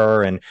to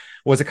occur? And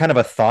was it kind of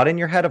a thought in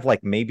your head of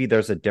like, maybe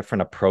there's a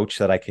different approach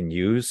that I can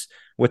use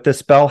with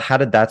this bell? How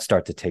did that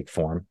start to take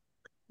form?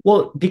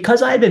 Well,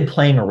 because I had been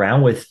playing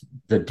around with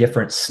the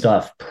different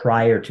stuff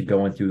prior to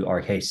going through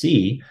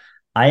RKC,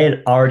 I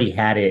had already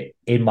had it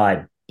in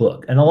my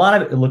book. And a lot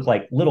of it looked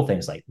like little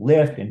things like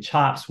lift and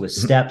chops with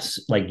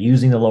steps, like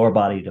using the lower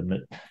body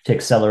to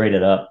accelerate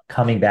it up,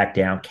 coming back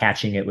down,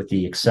 catching it with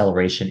the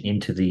acceleration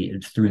through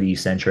the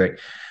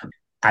eccentric.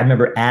 I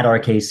remember at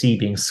RKC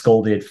being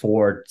scolded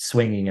for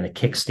swinging in a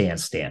kickstand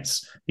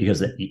stance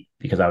because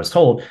I was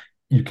told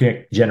you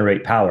can't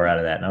generate power out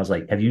of that. And I was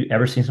like, have you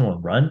ever seen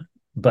someone run?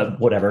 But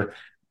whatever.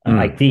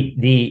 Like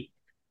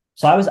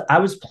so I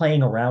was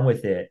playing around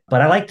with it,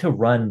 but I like to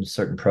run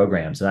certain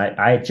programs. And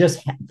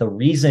the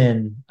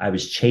reason I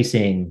was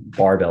chasing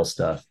barbell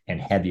stuff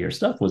and heavier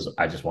stuff was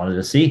I just wanted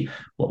to see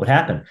what would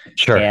happen.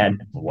 Sure.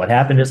 And what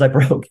happened is I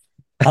broke.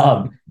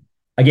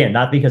 Again,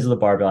 not because of the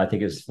barbell. I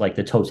think it's like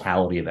the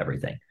totality of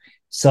everything.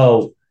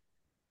 So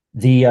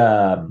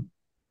I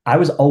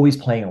was always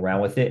playing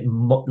around with it,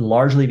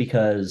 largely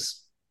because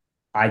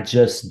I've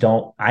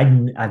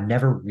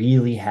never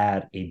really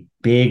had a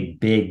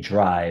big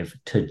drive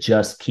to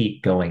just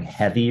keep going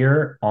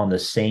heavier on the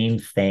same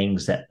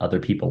things that other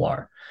people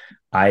are.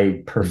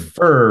 I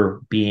prefer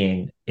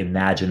being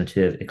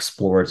imaginative,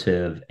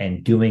 explorative,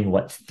 and doing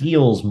what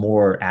feels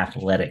more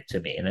athletic to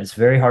me. And it's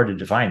very hard to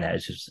define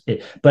that.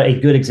 But a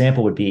good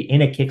example would be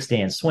in a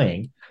kickstand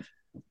swing,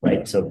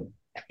 right? So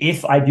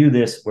if I do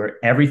this where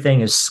everything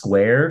is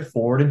squared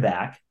forward and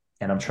back,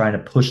 and I'm trying to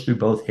push through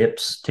both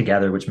hips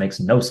together, which makes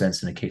no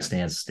sense in a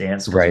kickstand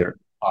stance because they're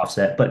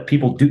offset, but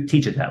people do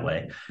teach it that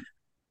way.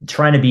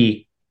 Trying to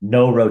be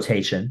no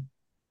rotation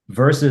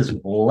versus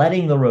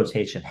letting the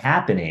rotation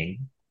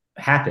happen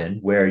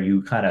where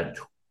you kind of,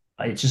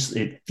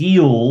 it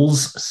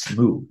feels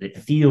smooth. It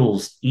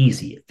feels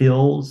easy. It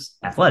feels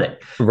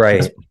athletic. Right.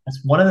 That's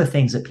one of the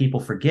things that people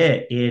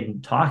forget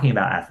in talking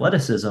about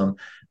athleticism.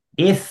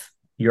 If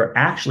you're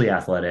actually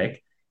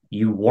athletic,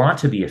 you want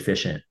to be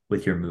efficient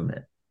with your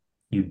movement.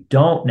 You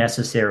don't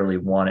necessarily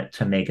want it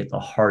to make it the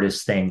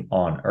hardest thing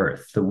on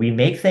earth. So we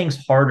make things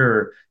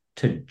harder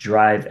to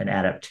drive an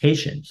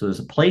adaptation. So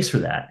there's a place for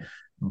that.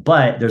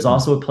 But there's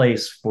also a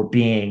place for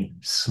being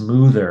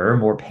smoother,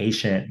 more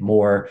patient,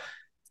 more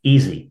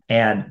easy.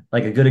 And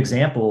like a good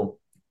example,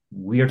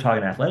 we are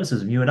talking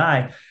athleticism, you and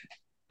I,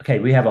 okay,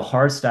 we have a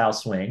hard style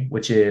swing,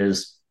 which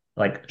is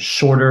like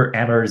shorter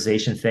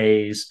amortization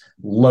phase,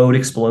 load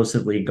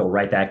explosively, go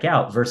right back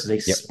out, versus a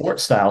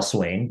sports style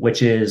swing,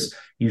 which is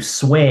you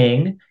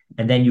swing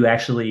and then you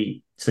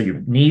actually, so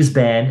your knees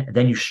bend,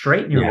 then you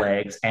straighten your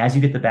legs as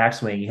you get the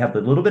backswing. You have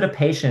a little bit of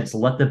patience,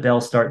 let the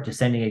bell start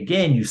descending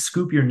again, you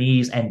scoop your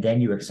knees and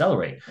then you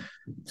accelerate.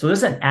 So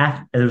there's an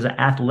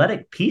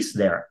athletic piece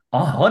there,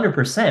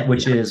 100%,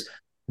 which is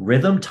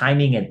rhythm,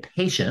 timing, and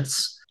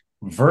patience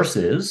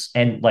versus,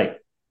 and like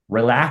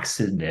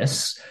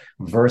relaxedness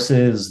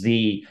versus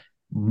the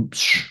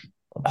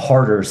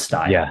harder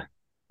style. Yeah.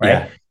 Right.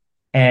 Yeah.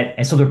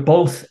 And so they're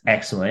both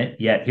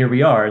excellent, yet here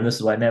we are. And this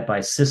is what I meant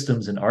by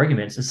systems and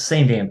arguments. It's the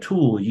same damn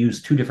tool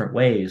used two different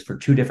ways for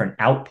two different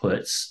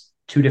outputs,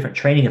 two different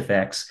training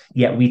effects,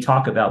 yet we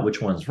talk about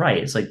which one's right.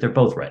 It's like they're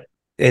both right.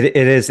 It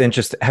is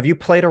interesting. Have you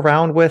played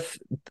around with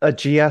a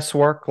GS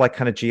work, like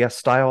kind of GS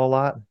style a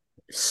lot?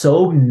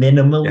 so Yeah.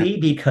 minimally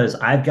because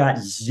I've got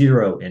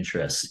zero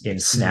interest in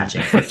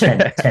snatching for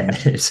 10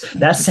 minutes.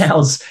 That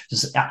sounds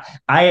just,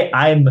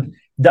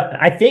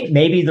 I think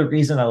maybe the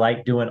reason I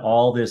like doing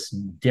all this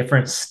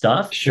different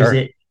stuff is Sure.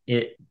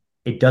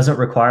 it doesn't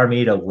require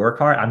me to work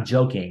hard. I'm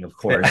joking, of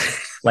course.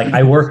 Like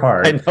I work I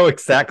hard, know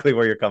exactly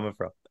where you're coming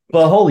from.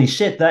 but holy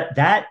shit,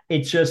 that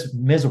it's just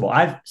miserable.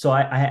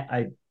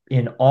 I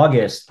in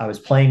August I was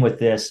playing with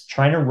this,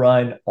 trying to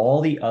run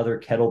all the other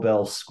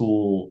kettlebell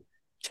school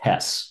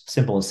tests,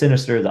 simple and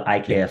sinister, the Yeah.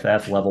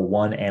 IKFF level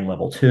 1 and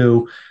level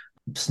 2,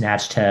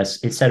 snatch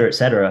tests, et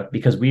cetera,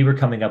 because we were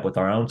coming up with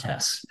our own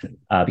tests.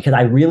 Because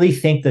I really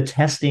think the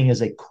testing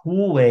is a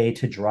cool way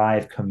to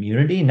drive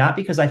community, not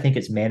because I think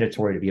it's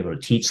mandatory to be able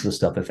to teach the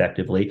stuff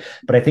effectively,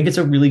 but I think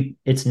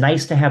it's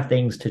nice to have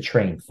things to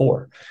train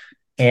for.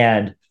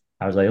 And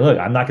I was like, look,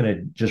 I'm not going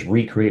to just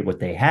recreate what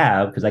they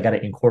have because I got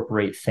to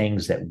incorporate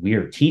things that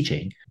we're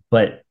teaching.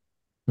 But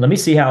let me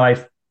see how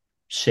I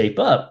shape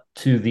up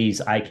to these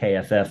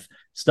IKFF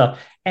stuff.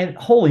 And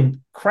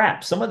holy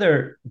crap, some of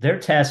their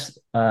tests,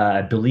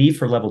 I believe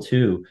for level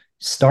 2,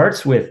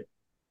 starts with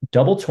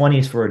double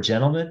 20s for a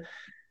gentleman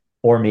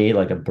or me,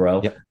 like a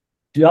bro, Yep.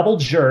 double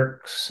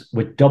jerks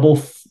with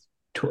double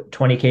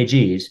 20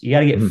 kgs. You got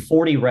to get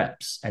 40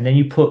 reps, and then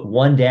you put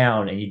one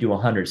down and you do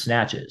 100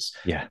 snatches.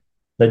 Yeah.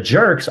 The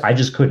jerks I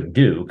just couldn't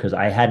do because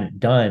I hadn't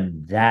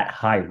done that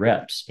high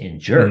reps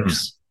in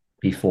jerks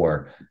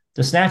before.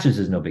 The snatches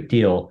is no big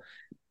deal.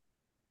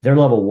 Their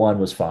level 1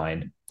 was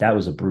fine. That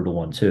was a brutal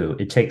one too.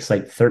 It takes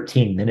like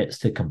 13 minutes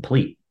to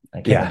complete.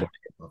 I can't remember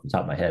off the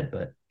top of my head,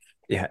 but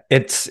yeah,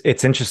 it's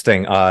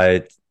interesting.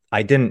 I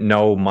didn't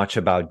know much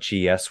about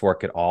GS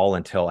work at all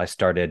until I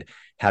started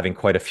having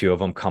quite a few of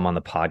them come on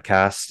the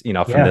podcast,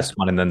 from this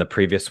one and then the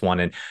previous one,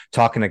 and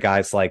talking to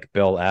guys like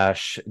Bill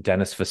Esch,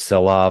 Dennis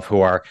Vasilov, who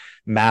are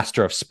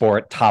master of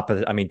sport,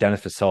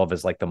 Dennis Vasilov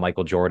is like the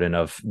Michael Jordan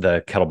of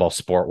the kettlebell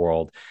sport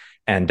world.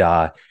 And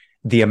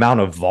the amount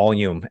of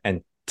volume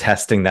and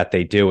testing that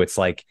they do, it's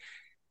like,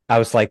 I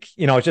was like,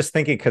 just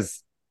thinking,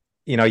 because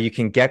you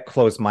can get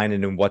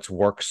closed-minded in what's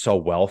worked so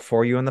well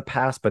for you in the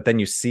past, but then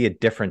you see a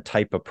different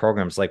type of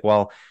programs like,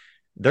 well,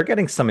 they're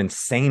getting some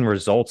insane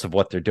results of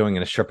what they're doing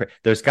in a short period.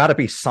 There's got to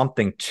be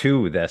something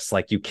to this.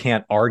 Like, you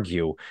can't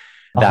argue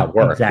that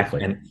work.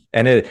 Exactly.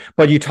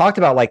 But you talked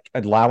about like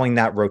allowing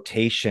that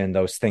rotation,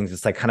 those things.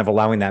 It's like kind of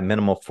allowing that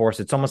minimal force.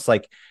 It's almost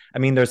like,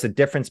 there's a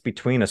difference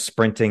between a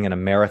sprinting and a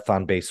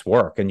marathon based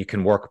work, and you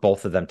can work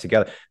both of them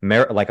together.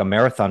 Like a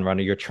marathon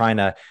runner, you're trying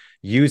to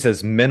use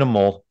as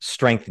minimal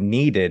strength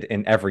needed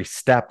in every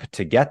step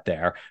to get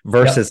there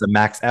versus a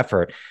max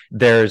effort.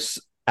 There's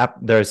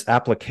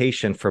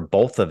application for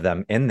both of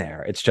them in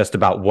there. It's just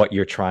about what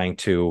you're trying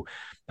to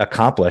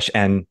accomplish,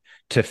 and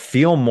to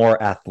feel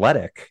more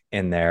athletic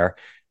in there.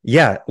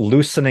 Yeah,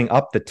 loosening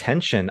up the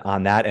tension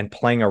on that and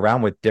playing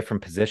around with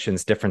different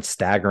positions, different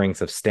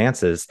staggerings of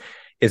stances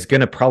is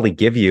going to probably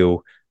give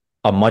you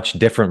a much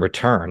different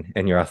return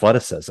in your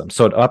athleticism.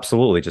 So it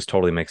absolutely just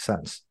totally makes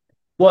sense.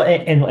 Well,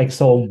 and like,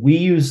 so we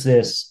use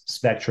this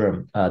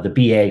spectrum, the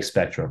BA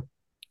spectrum.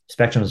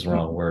 Spectrum is the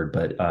wrong word,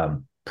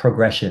 but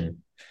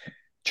progression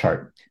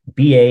chart.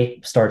 BA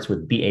starts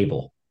with be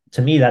able.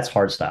 To me, that's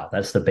hard style.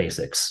 That's the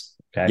basics.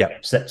 Okay.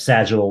 Yep.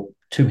 Sagittal,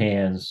 2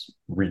 hands,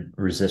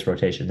 resist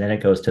rotation. Then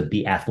it goes to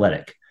be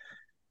athletic,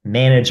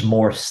 manage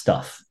more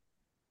stuff.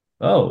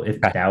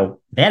 Now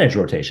manage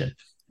rotation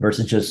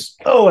versus just,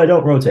 I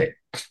don't rotate.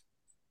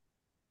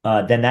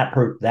 Then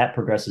that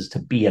progresses to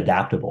be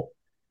adaptable.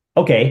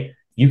 Okay,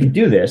 you can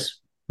do this.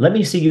 Let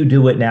me see you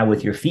do it now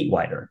with your feet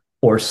wider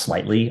or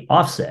slightly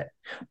offset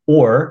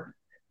or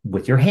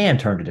with your hand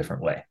turned a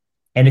different way.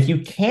 And if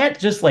you can't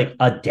just like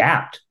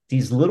adapt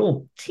these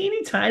little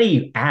teeny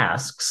tiny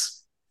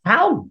asks,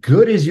 how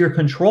good is your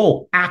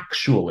control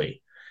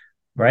actually?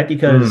 Right?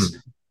 Because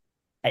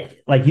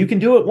like you can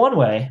do it one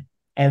way.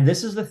 And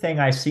this is the thing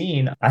I've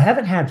seen. I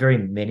haven't had very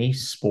many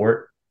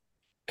sport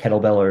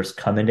kettlebellers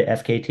come into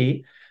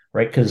FKT,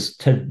 right? Because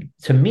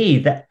to me,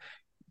 that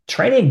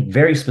training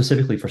very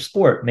specifically for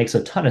sport makes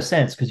a ton of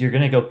sense because you're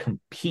going to go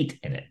compete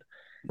in it.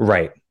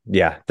 Right.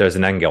 Yeah. There's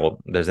an end goal.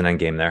 There's an end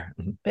game there.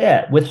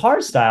 Yeah. With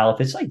hard style,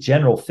 if it's like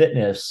general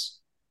fitness,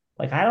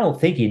 like I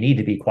don't think you need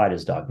to be quite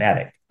as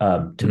dogmatic.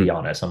 To be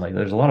honest, I'm like,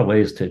 there's a lot of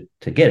ways to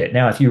get it.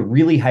 Now, if you're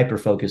really hyper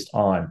focused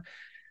on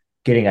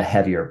getting a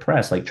heavier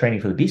press, like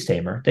training for the beast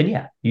tamer, then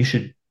yeah, you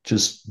should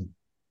just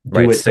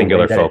do it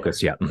singular focus.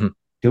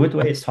 Do it the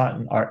way it's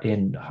taught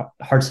in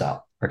hard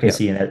style,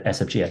 RKC and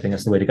SFG. I think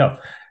that's the way to go.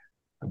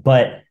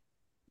 But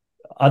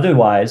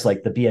otherwise,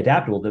 like the be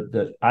adaptable,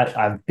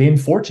 I've been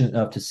fortunate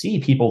enough to see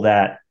people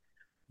that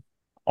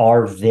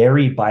are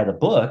very by the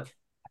book,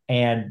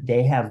 and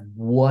they have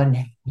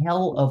one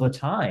hell of a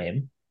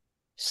time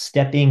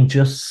stepping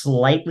just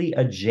slightly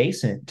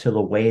adjacent to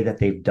the way that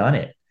they've done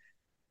it.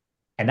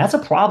 And that's a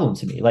problem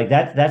to me. Like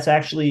that's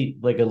actually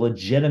like a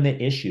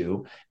legitimate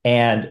issue.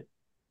 And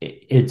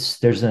it's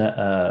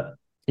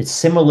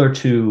similar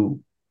to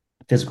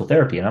physical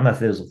therapy. And I'm not a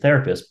physical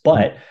therapist,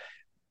 but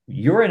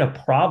you're in a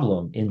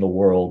problem in the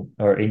world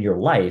or in your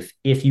life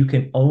if you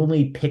can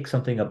only pick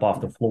something up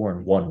off the floor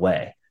in one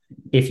way.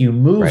 If you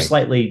move Right.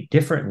 slightly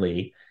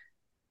differently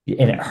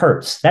and it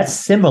hurts, that's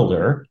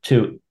similar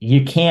to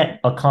you can't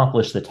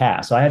accomplish the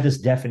task. So I have this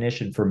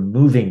definition for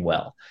moving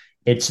well.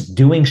 It's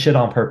doing shit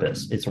on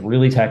purpose. It's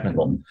really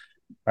technical,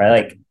 right?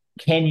 Like,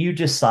 can you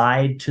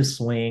decide to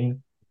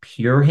swing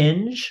pure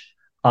hinge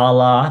a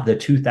la the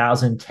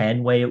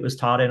 2010 way it was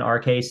taught in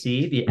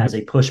RKC as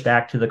a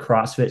pushback to the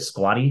CrossFit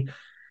squatty?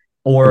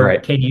 Or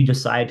Right. can you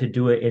decide to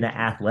do it in an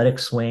athletic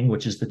swing,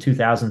 which is the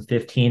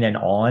 2015 and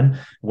on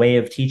way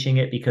of teaching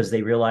it because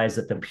they realized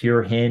that the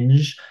pure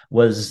hinge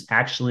was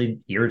actually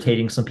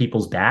irritating some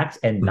people's backs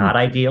and Mhm. not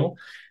ideal?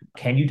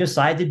 Can you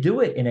decide to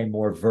do it in a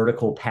more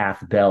vertical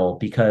path bell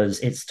because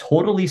it's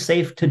totally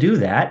safe to do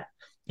that?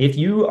 If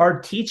you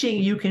are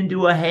teaching you can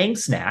do a hang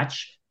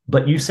snatch,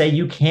 but you say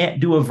you can't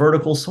do a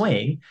vertical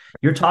swing,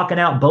 you're talking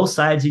out both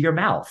sides of your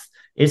mouth.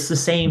 It's the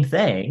same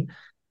thing,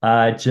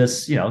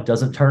 just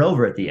doesn't turn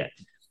over at the end.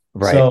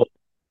 Right. So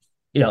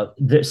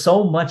there's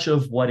so much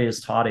of what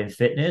is taught in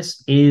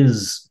fitness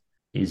is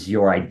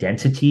your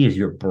identity, is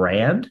your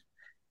brand,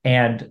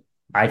 and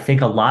I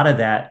think a lot of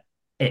that.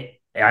 I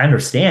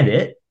understand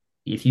it.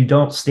 If you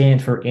don't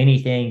stand for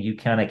anything, you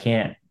kind of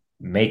can't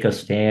make a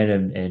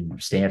stand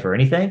and stand for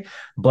anything.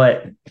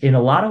 But in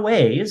a lot of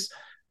ways,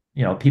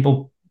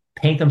 people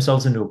paint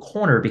themselves into a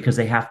corner because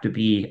they have to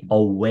be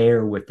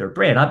aware with their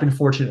brand. I've been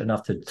fortunate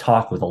enough to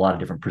talk with a lot of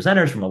different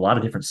presenters from a lot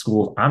of different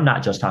schools. I'm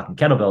not just talking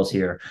kettlebells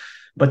here,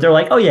 but they're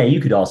like, oh yeah, you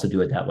could also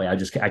do it that way.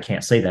 I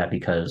can't say that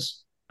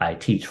because I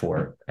teach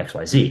for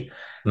XYZ.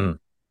 Mm.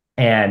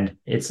 And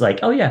it's like,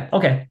 oh yeah,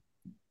 okay.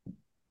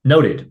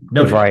 Noted.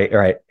 Right,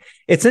 right.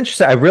 It's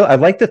interesting. I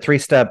like the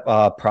three-step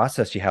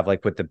process you have,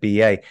 like with the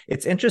BA.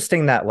 It's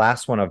interesting that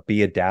last one of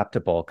be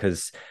adaptable,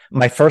 because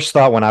my first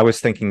thought when I was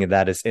thinking of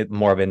that is it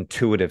more of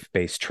intuitive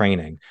based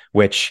training,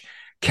 which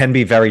can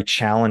be very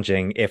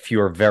challenging if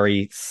you're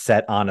very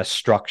set on a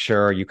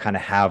structure. You kind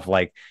of have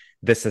like,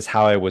 this is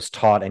how I was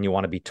taught, and you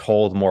want to be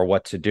told more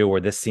what to do, or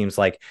this seems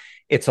like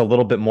it's a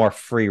little bit more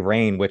free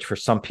reign, which for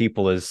some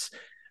people is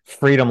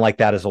freedom like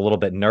that is a little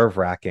bit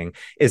nerve-wracking.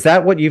 Is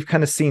that what you've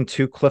kind of seen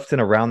too, Clifton,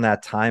 around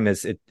that time?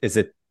 Is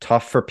it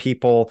tough for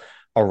people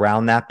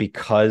around that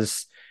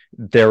because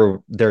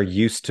they're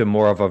used to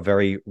more of a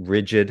very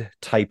rigid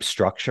type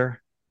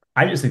structure?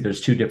 I just think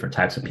there's two different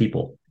types of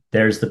people.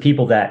 There's the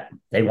people that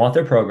they want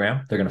their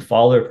program, they're going to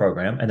follow their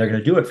program, and they're going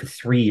to do it for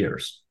 3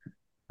 years,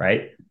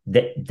 right?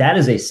 That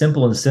is a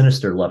simple and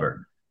sinister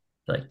lever.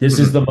 Like, this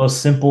is the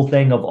most simple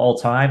thing of all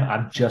time.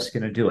 I'm just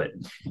going to do it.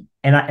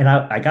 And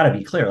I got to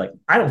be clear. Like,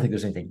 I don't think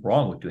there's anything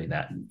wrong with doing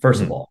that.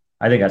 First of all,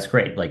 I think that's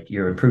great. Like,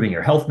 you're improving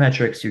your health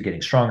metrics, you're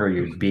getting stronger,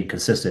 you're being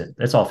consistent.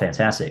 That's all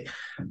fantastic.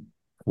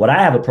 What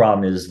I have a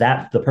problem is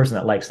that the person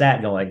that likes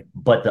that going,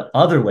 but the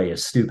other way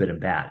is stupid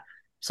and bad.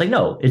 It's like,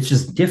 no, it's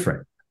just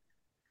different,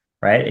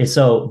 right? And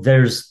so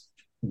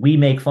we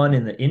make fun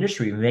in the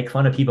industry, we make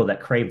fun of people that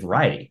crave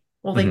variety.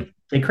 Well,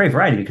 they crave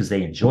variety because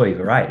they enjoy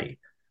variety.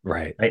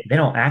 Right. Right? They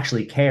don't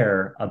actually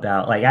care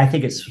about, like, I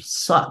think it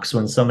sucks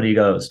when somebody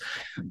goes,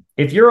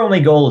 if your only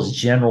goal is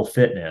general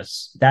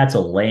fitness, that's a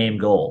lame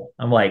goal.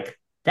 I'm like,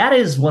 that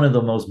is one of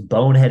the most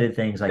boneheaded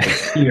things I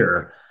could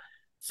hear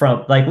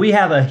from, like, we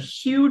have a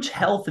huge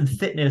health and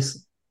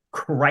fitness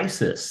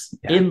crisis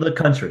in the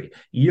country.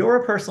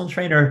 You're a personal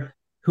trainer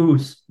who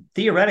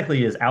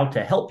theoretically is out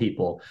to help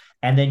people,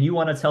 and then you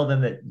want to tell them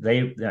that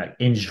they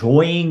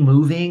enjoying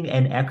moving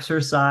and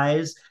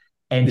exercise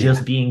and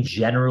just being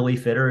generally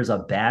fitter is a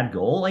bad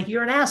goal. Like,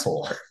 you're an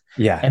asshole.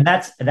 Yeah. And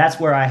that's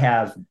where I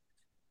have,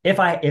 if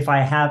I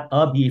have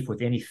a beef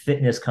with any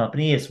fitness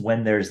company, it's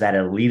when there's that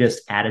elitist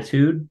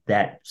attitude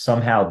that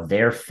somehow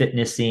their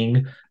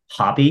fitnessing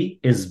hobby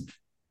is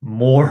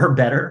more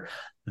better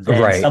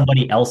than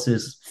somebody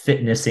else's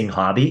fitnessing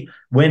hobby,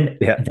 when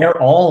they're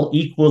all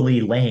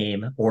equally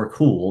lame or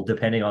cool,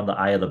 depending on the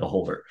eye of the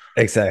beholder.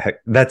 Exactly.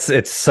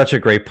 It's such a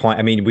great point.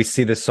 I mean, we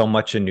see this so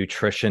much in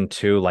nutrition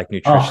too, like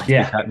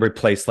nutrition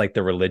replaced like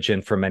the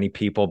religion for many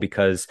people,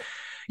 because,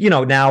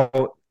 now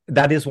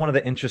that is one of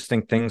the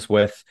interesting things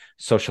with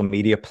social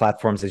media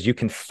platforms is you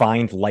can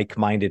find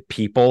like-minded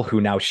people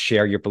who now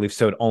share your beliefs.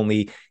 So it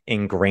only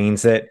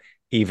ingrains it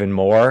even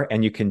more.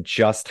 And you can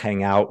just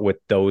hang out with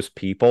those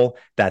people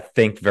that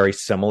think very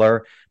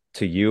similar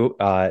to you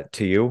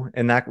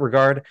in that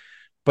regard.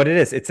 But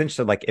it's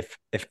interesting. Like,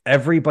 if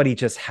everybody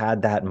just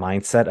had that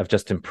mindset of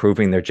just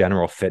improving their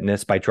general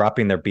fitness by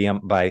dropping their just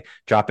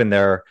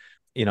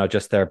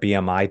their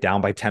BMI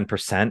down by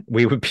 10%,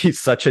 we would be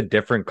such a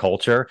different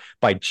culture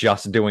by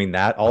just doing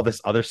that. All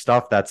this other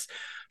stuff that's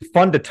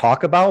fun to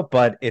talk about,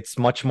 but it's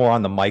much more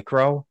on the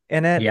micro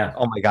in it. Yeah.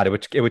 Oh my God,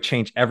 it would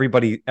change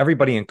everybody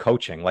in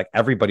coaching. Like,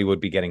 everybody would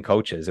be getting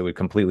coaches. It would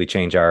completely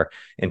change our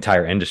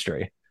entire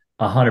industry.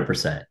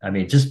 100%. I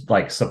mean, just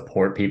like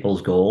support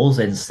people's goals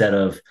instead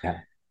of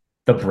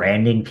the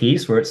branding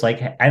piece where it's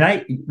like,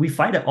 and we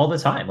fight it all the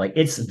time. Like,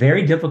 it's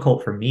very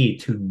difficult for me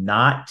to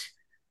not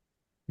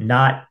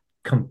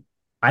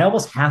I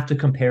almost have to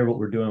compare what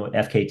we're doing with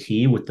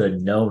FKT with the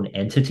known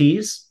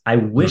entities. I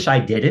wish I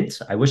didn't.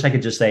 I wish I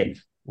could just say,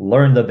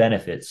 learn the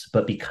benefits.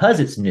 But because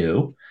it's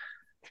new,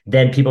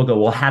 then people go,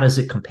 well, how does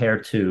it compare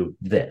to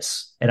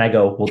this? And I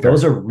go, well,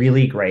 those are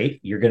really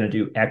great. You're going to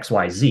do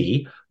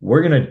XYZ.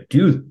 We're going to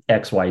do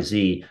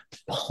XYZ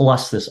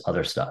plus this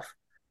other stuff.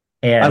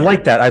 And I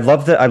like that. I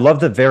love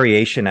the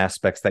variation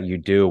aspects that you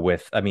do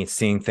with, I mean,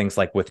 seeing things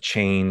like with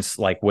chains,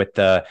 like with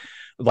the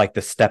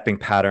stepping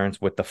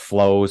patterns, with the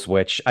flows,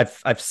 which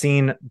I've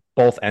seen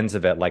both ends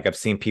of it. Like I've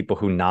seen people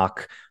who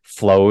knock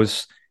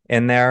flows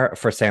in there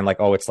for saying like,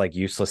 oh, it's like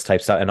useless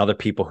type stuff, and other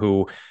people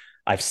who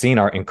I've seen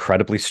are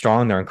incredibly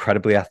strong. They're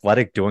incredibly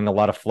athletic, doing a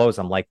lot of flows.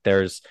 I'm like,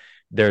 there's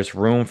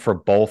room for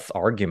both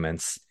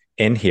arguments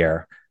in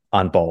here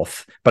on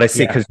both. But I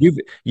see, because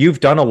you've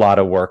done a lot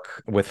of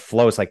work with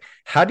flows. Like,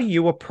 how do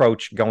you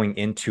approach going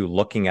into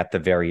looking at the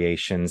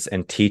variations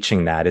and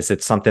teaching that? Is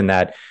it something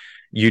that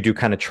you do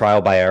kind of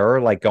trial by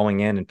error, like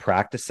going in and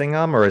practicing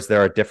them, or is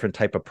there a different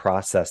type of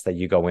process that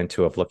you go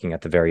into of looking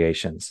at the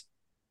variations?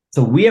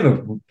 So we have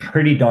a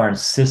pretty darn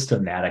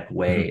systematic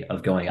way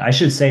of going. I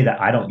should say that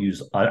I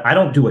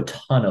don't do a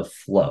ton of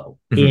flow.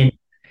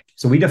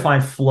 So we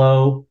define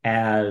flow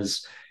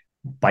as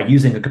by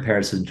using a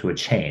comparison to a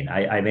chain.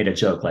 I made a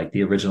joke like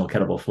the original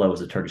kettlebell flow was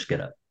a Turkish get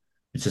up.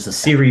 It's just a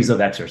series of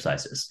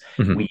exercises.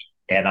 Back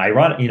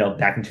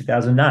in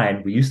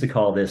 2009, we used to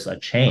call this a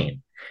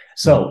chain.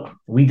 So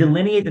we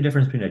delineate the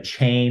difference between a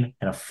chain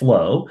and a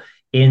flow.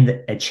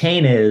 A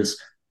chain is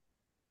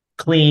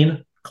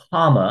clean,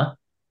 comma,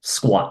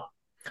 squat.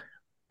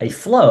 A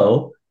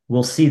flow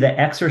will see the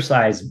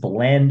exercise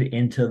blend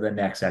into the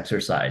next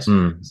exercise.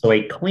 So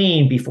a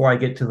clean, before I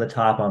get to the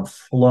top, I'm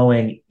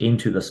flowing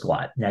into the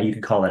squat. Now you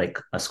could call that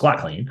a squat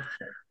clean,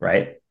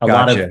 right? A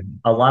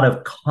lot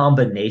of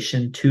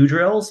combination two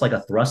drills, like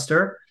a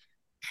thruster,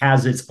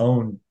 has its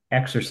own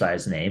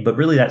exercise name, but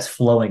really that's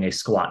flowing a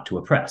squat to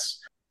a press.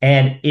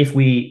 And if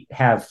we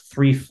have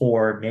 3,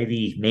 4,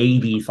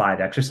 maybe 5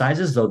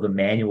 exercises, though the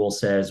manual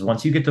says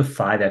once you get to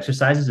 5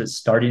 exercises, it's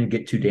starting to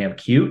get too damn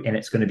cute, and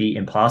it's going to be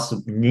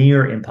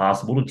near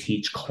impossible to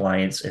teach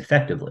clients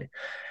effectively.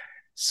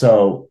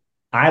 So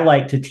I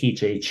like to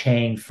teach a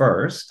chain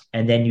first,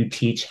 and then you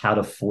teach how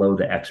to flow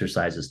the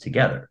exercises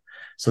together.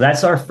 So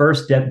that's our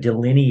first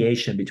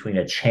delineation between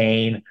a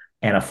chain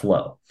and a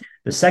flow.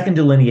 The second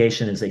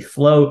delineation is a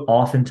flow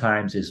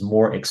oftentimes is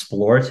more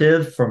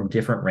explorative from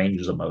different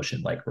ranges of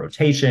motion, like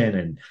rotation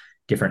and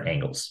different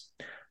angles.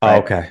 Right? Oh,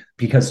 okay.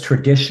 Because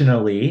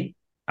traditionally,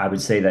 I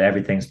would say that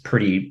everything's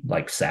pretty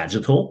like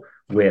sagittal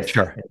with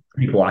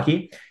pretty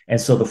blocky.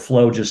 And so the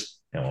flow just,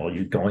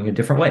 you're going in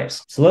different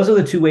ways. So those are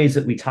the two ways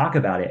that we talk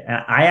about it.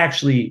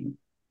 And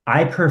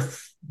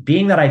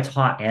being that I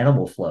taught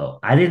animal flow,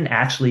 I didn't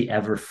actually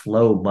ever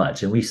flow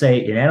much. And we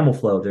say in animal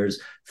flow, there's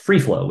free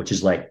flow, which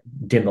is like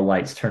dim the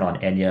lights, turn on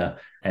Enya,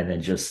 and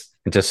then just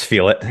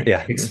feel it.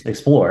 Yeah.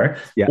 Explore.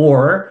 Yeah.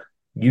 Or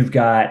you've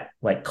got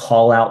like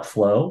call out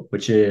flow,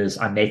 which is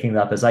I'm making it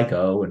up as I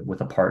go and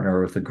with a partner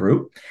or with a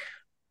group.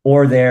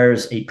 Or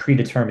there's a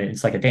predetermined,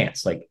 it's like a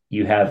dance, like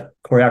you have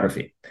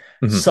choreography.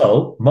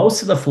 So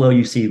most of the flow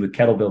you see with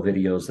kettlebell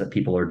videos that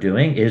people are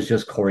doing is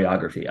just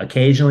choreography.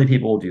 Occasionally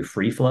people will do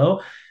free flow.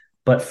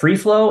 But free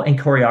flow and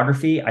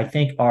choreography, I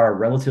think, are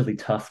relatively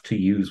tough to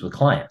use with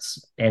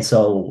clients. And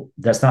so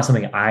that's not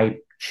something I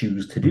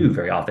choose to do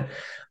very often.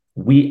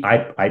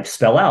 I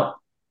spell out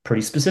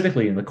pretty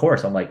specifically in the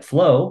course. I'm like,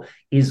 flow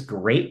is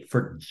great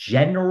for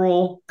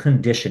general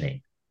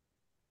conditioning.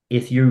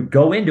 If you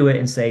go into it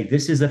and say,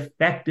 this is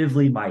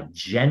effectively my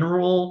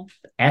general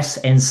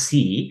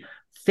S&C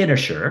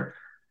finisher,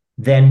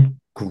 then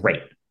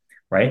great,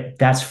 right?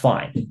 That's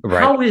fine.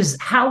 Right.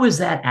 How is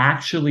that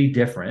actually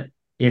different?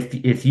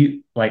 If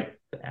you like,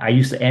 I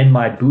used to end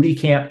my booty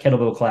camp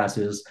kettlebell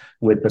classes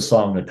with the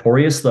song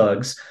Notorious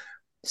Thugs,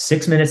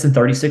 6 minutes and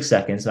 36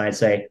 seconds. And I'd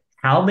say,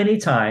 how many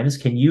times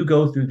can you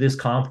go through this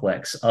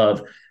complex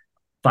of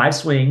 5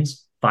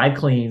 swings, 5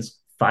 cleans,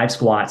 5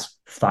 squats,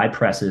 5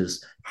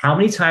 presses? How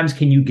many times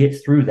can you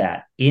get through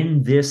that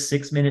in this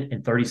 6 minute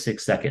and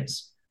 36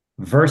 seconds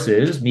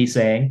versus me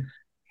saying,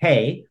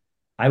 hey,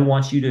 I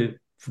want you to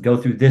go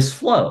through this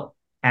flow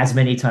as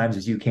many times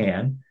as you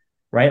can,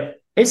 right?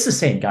 It's the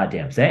same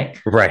goddamn thing.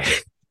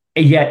 Right.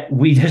 And yet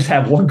we just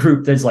have one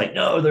group that's like,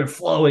 no, they're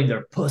flowing,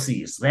 they're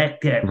pussies.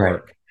 That can't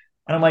work.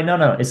 And I'm like,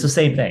 no, it's the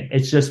same thing.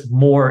 It's just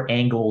more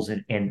angles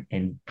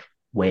and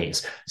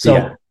ways.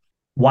 So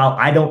while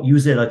I don't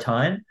use it a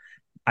ton,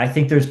 I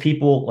think there's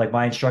people like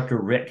my instructor,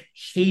 Rick,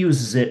 he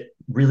uses it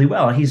really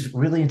well. And he's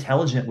really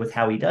intelligent with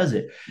how he does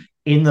it.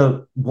 In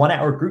the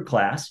 1-hour group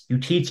class, you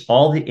teach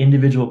all the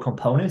individual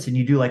components and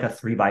you do like a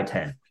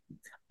 3x10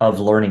 of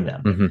learning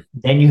them.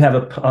 Then you have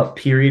a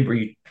period where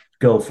you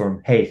go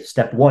from, hey,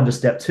 step 1 to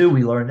step 2,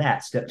 we learn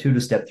that. Step 2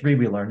 to step 3,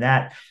 we learn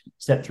that.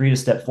 Step 3 to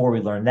step 4,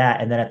 we learn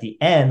that. And then at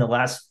the end, the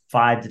last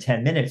 5 to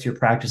 10 minutes, you're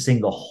practicing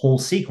the whole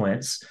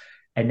sequence.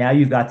 And now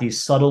you've got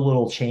these subtle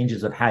little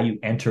changes of how you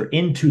enter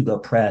into the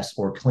press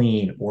or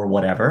clean or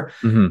whatever.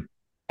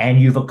 And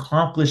you've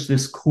accomplished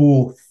this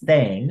cool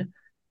thing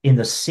in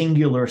the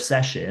singular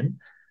session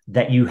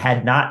that you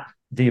had not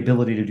the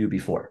ability to do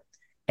before.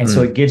 And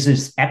so it gives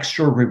this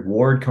extra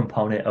reward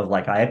component of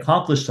like, I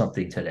accomplished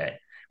something today,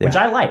 which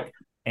I like.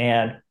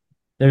 And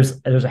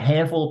there's a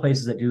handful of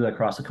places that do that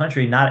across the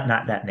country, not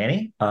that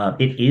many.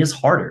 It is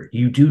harder.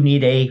 You do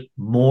need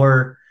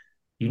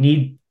you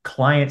need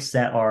clients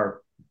that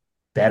are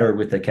better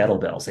with the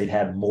kettlebells. They'd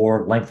have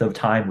more length of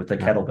time with the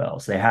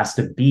kettlebells. There has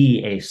to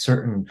be a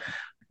certain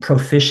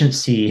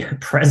proficiency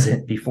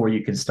present before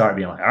you can start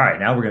being like, all right,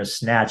 now we're going to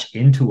snatch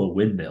into a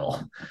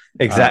windmill.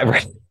 Exactly.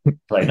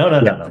 Like,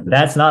 no.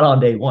 That's not on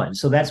day one.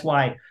 So that's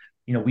why,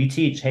 we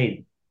teach,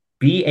 hey,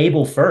 be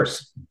able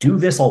first, do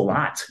this a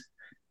lot,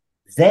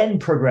 then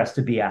progress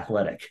to be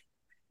athletic.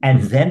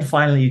 And then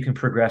finally you can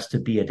progress to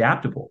be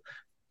adaptable.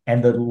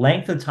 And the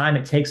length of time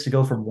it takes to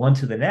go from one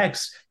to the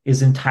next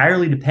is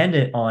entirely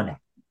dependent on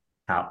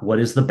what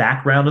is the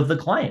background of the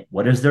client?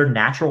 What is their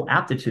natural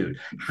aptitude?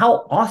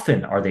 How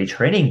often are they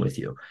training with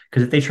you?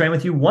 Because if they train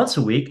with you once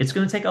a week, it's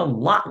going to take a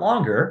lot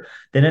longer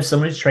than if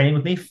somebody's training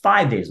with me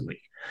 5 days a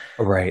week.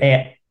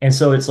 Right. And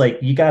so it's like,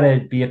 you got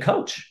to be a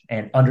coach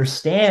and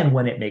understand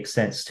when it makes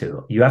sense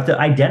to. You have to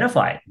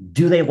identify,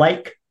 do they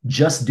like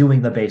just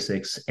doing the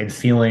basics and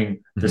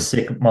feeling the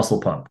sick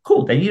muscle pump?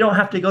 Cool. Then you don't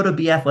have to go to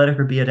be athletic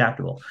or be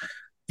adaptable.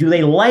 Do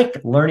they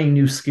like learning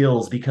new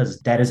skills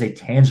because that is a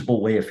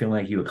tangible way of feeling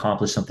like you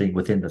accomplished something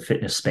within the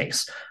fitness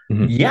space?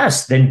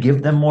 Yes, then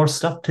give them more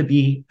stuff to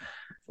be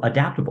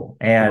adaptable.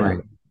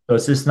 And so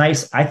it's this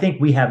nice, I think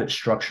we have it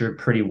structured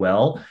pretty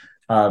well,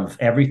 of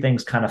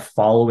everything's kind of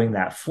following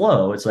that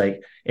flow. It's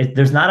like,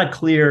 there's not a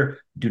clear,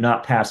 do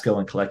not pass go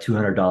and collect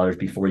 $200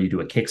 before you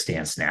do a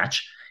kickstand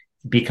snatch,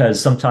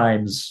 because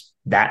sometimes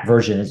that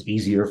version is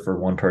easier for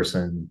one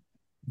person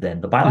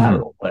than the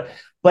bilateral.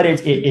 But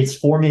it's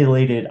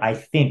formulated, I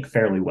think,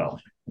 fairly well.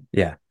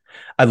 Yeah.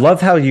 I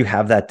love how you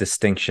have that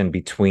distinction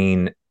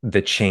between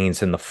the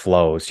chains and the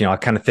flows. I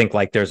kind of think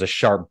like there's a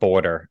sharp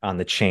border on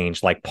the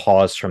change, like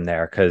pause from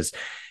there, because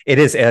I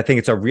think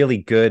it's a really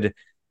good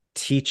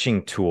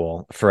teaching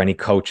tool for any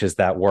coaches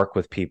that work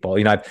with people.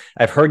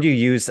 I've heard you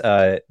use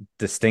a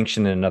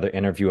distinction in another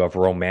interview of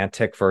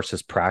romantic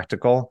versus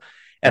practical.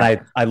 And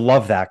I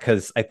love that,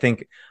 because I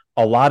think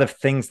a lot of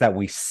things that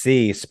we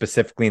see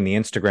specifically in the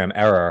Instagram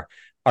era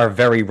are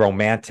very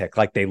romantic.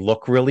 Like, they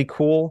look really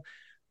cool,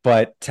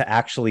 but to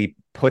actually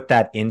put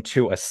that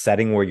into a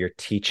setting where you're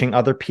teaching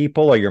other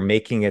people, or you're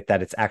making it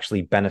that it's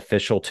actually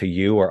beneficial to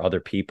you or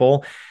other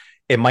people,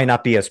 it might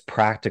not be as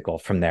practical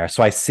from there.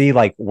 So I see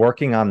like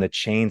working on the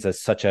chains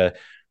as such a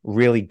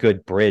really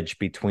good bridge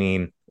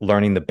between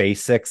learning the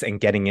basics and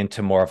getting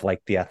into more of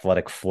like the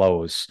athletic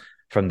flows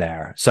from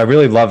there. So I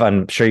really love,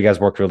 I'm sure you guys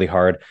worked really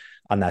hard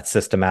on that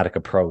systematic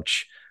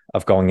approach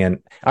of going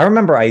in. I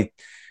remember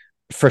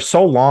for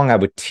so long, I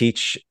would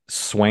teach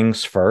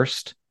swings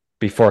first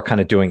before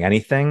kind of doing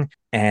anything.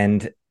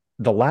 And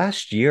the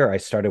last year I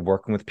started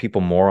working with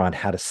people more on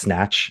how to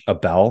snatch a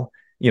bell,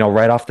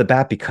 right off the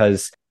bat,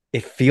 because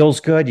it feels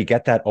good. You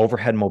get that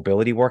overhead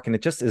mobility work, and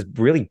it just is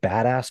really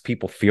badass.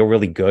 People feel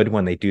really good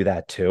when they do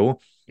that too.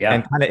 Yeah.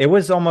 And kind of, it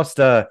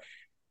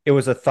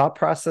was a thought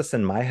process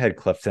in my head,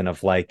 Clifton,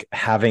 of like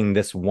having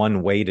this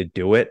one way to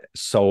do it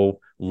so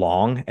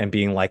long and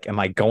being like, am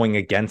I going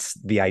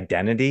against the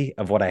identity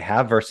of what I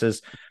have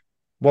versus,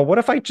 well, what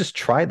if I just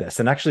try this,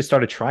 and actually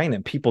started trying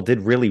it? People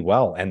did really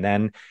well. And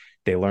then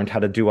they learned how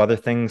to do other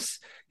things,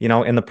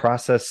 in the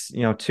process,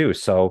 too.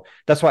 So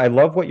that's why I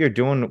love what you're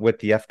doing with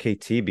the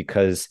FKT,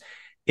 because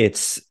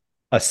it's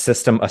a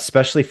system,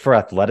 especially for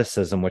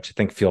athleticism, which I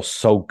think feels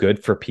so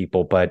good for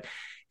people, but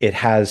it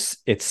has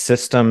its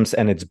systems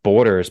and its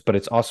borders, but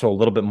it's also a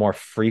little bit more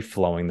free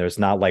flowing. There's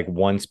not like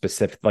one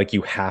specific, like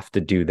you have to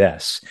do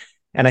this.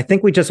 And I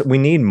think we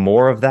need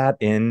more of that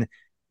in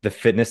the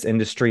fitness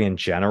industry in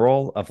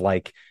general, of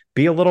like,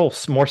 be a little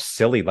more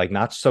silly, like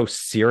not so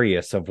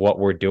serious of what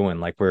we're doing.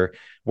 Like we're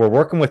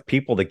working with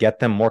people to get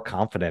them more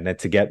confident and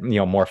to get,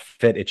 more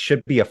fit. It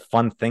should be a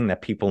fun thing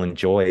that people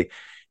enjoy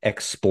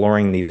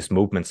exploring these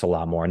movements a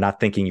lot more, not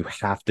thinking you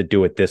have to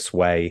do it this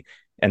way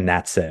and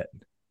that's it.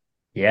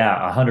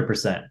 Yeah,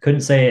 100%.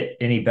 Couldn't say it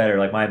any better.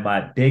 Like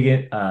my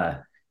big,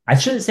 I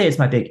shouldn't say it's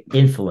my big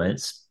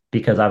influence,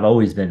 because I've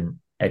always been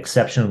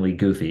exceptionally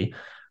goofy.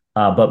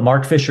 But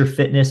Mark Fisher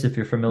Fitness, if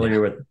you're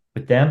familiar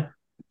with them,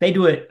 they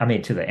do it, I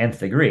mean, to the nth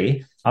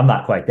degree. I'm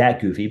not quite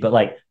that goofy, but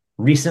like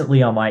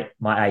recently on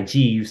my IG,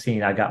 you've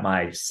seen I got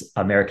my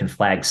American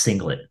flag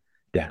singlet.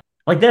 Yeah.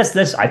 Like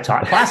this, I've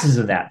taught classes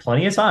of that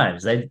plenty of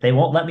times. They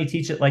won't let me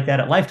teach it like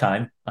that at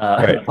Lifetime.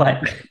 Right.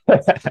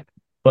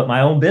 But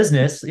my own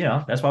business,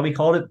 that's why we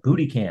called it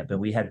Booty Camp. And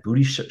we had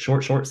booty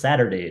short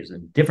Saturdays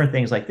and different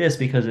things like this,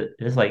 because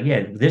it's like,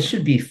 yeah, this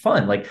should be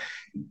fun. Like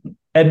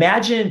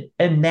imagine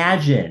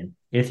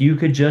if you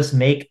could just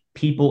make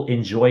people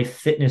enjoy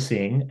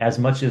fitnessing as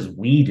much as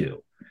we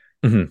do.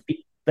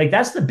 Like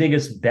that's the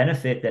biggest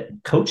benefit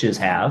that coaches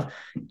have,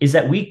 is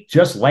that we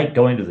just like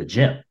going to the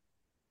gym.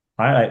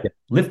 All right.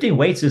 Lifting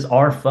weights is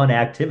our fun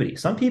activity.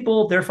 Some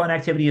people, their fun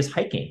activity is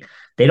hiking.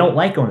 They don't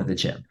like going to the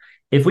gym.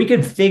 if we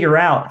could figure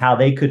out how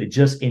they could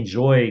just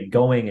enjoy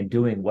going and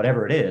doing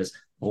whatever it is,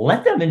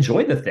 let them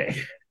enjoy the thing.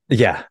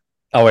 Yeah.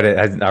 Oh,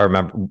 I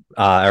remember.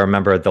 I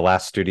remember the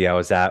last studio I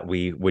was at.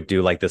 We would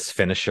do like this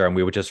finisher, and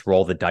we would just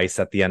roll the dice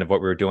at the end of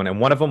what we were doing. And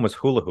one of them was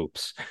hula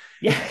hoops.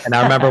 Yeah. And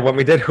I remember when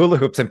we did hula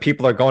hoops, and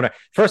people are going to.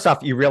 First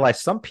off, you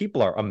realize some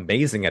people are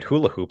amazing at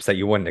hula hoops that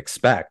you wouldn't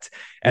expect,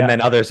 and then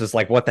others is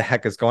like, "What the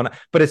heck is going on?"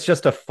 But it's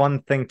just a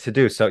fun thing to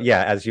do. So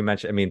yeah, as you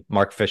mentioned, I mean,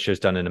 Mark Fisher's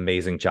done an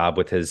amazing job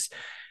with his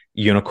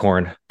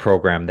unicorn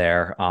program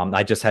there.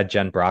 I just had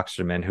Jen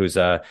Brocksterman, who's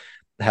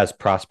has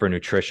Prosper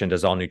Nutrition,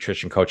 does all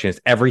nutrition coaching.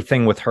 It's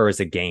everything with her is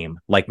a game,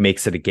 like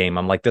makes it a game.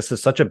 I'm like, this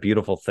is such a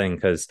beautiful thing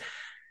because,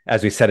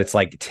 as we said, it's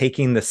like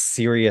taking the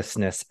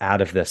seriousness out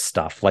of this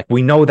stuff. Like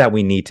we know that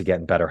we need to get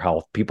in better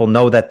health. People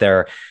know that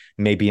they're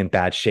maybe in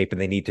bad shape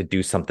and they need to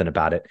do something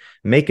about it.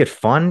 Make it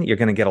fun. You're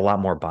going to get a lot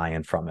more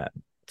buy-in from it.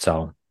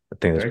 So I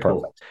think that's perfect.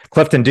 Cool.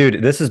 Clifton,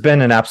 dude, this has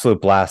been an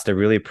absolute blast. I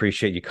really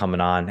appreciate you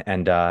coming on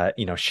and,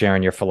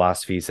 sharing your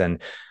philosophies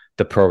and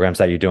the programs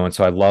that you're doing.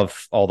 So I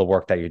love all the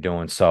work that you're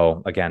doing.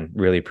 So again,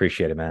 really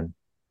appreciate it, man.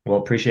 Well,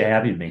 appreciate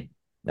having me.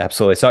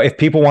 Absolutely. So if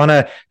people want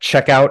to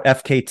check out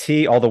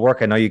FKT, all the work,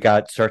 I know you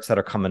got certs that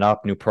are coming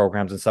up, new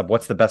programs and stuff.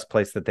 What's the best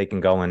place that they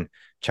can go and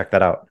check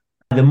that out?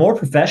 The more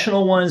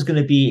professional one is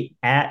going to be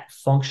at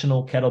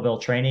Functional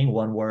Kettlebell Training,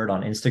 one word,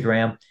 on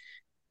Instagram.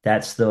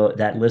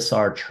 That lists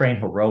our Train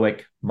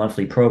Heroic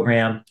monthly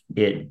program.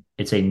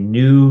 It's a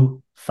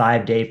new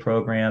 5-day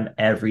program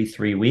every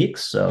 3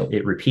 weeks. So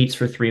it repeats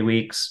for 3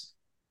 weeks.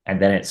 And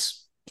then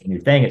it's a new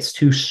thing. It's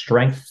 2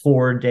 strength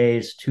forward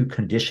days, 2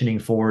 conditioning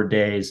forward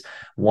days,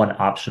 1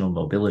 optional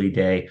mobility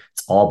day.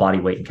 It's all body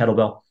weight and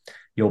kettlebell.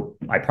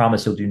 I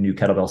promise you'll do new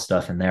kettlebell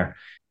stuff in there.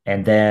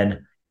 And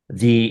then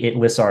it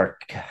lists our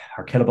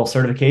kettlebell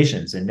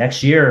certifications. And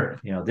next year,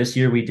 this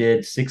year we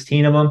did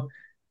 16 of them.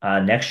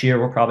 Next year,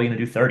 we're probably going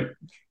to do 30.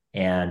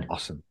 And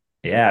awesome.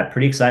 Yeah,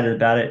 pretty excited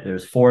about it.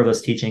 There's 4 of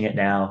us teaching it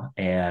now,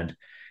 and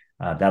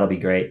that'll be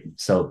great.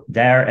 So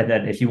there, and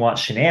then if you want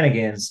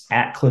shenanigans,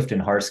 at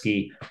Clifton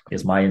Harski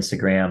is my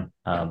Instagram.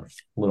 A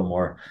little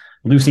more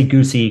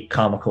loosey-goosey,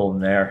 comical in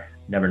there.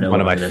 Never know.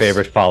 One of my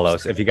favorite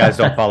follows. If you guys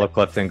don't follow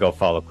Clifton, go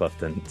follow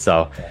Clifton.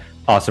 So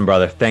awesome,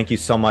 brother. Thank you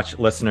so much.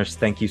 Listeners,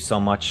 thank you so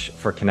much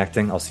for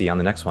connecting. I'll see you on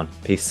the next one.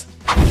 Peace.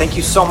 Thank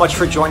you so much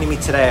for joining me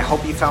today. I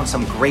hope you found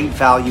some great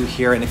value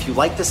here. And if you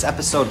like this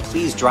episode,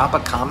 please drop a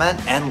comment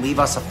and leave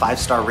us a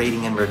 5-star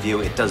rating and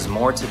review. It does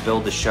more to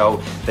build the show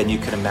than you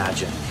can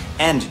imagine.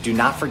 And do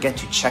not forget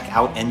to check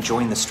out and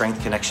join the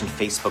Strength Connection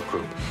Facebook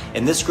group.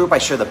 In this group, I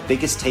share the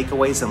biggest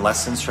takeaways and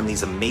lessons from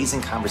these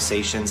amazing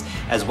conversations,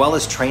 as well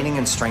as training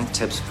and strength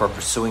tips for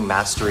pursuing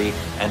mastery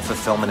and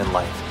fulfillment in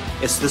life.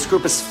 This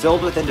group is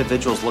filled with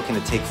individuals looking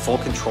to take full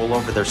control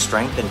over their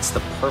strength, and it's the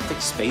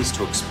perfect space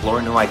to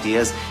explore new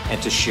ideas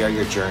and to share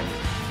your journey.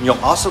 And you'll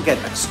also get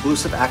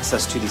exclusive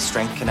access to these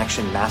Strength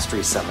Connection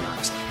Mastery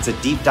Seminars. It's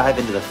a deep dive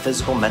into the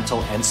physical,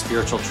 mental, and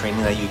spiritual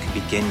training that you can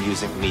begin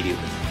using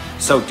immediately.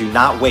 So do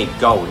not wait,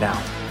 go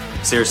now.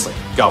 Seriously,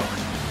 go. All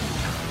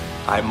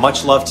right,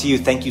 much love to you.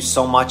 Thank you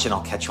so much, and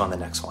I'll catch you on the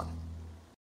next one.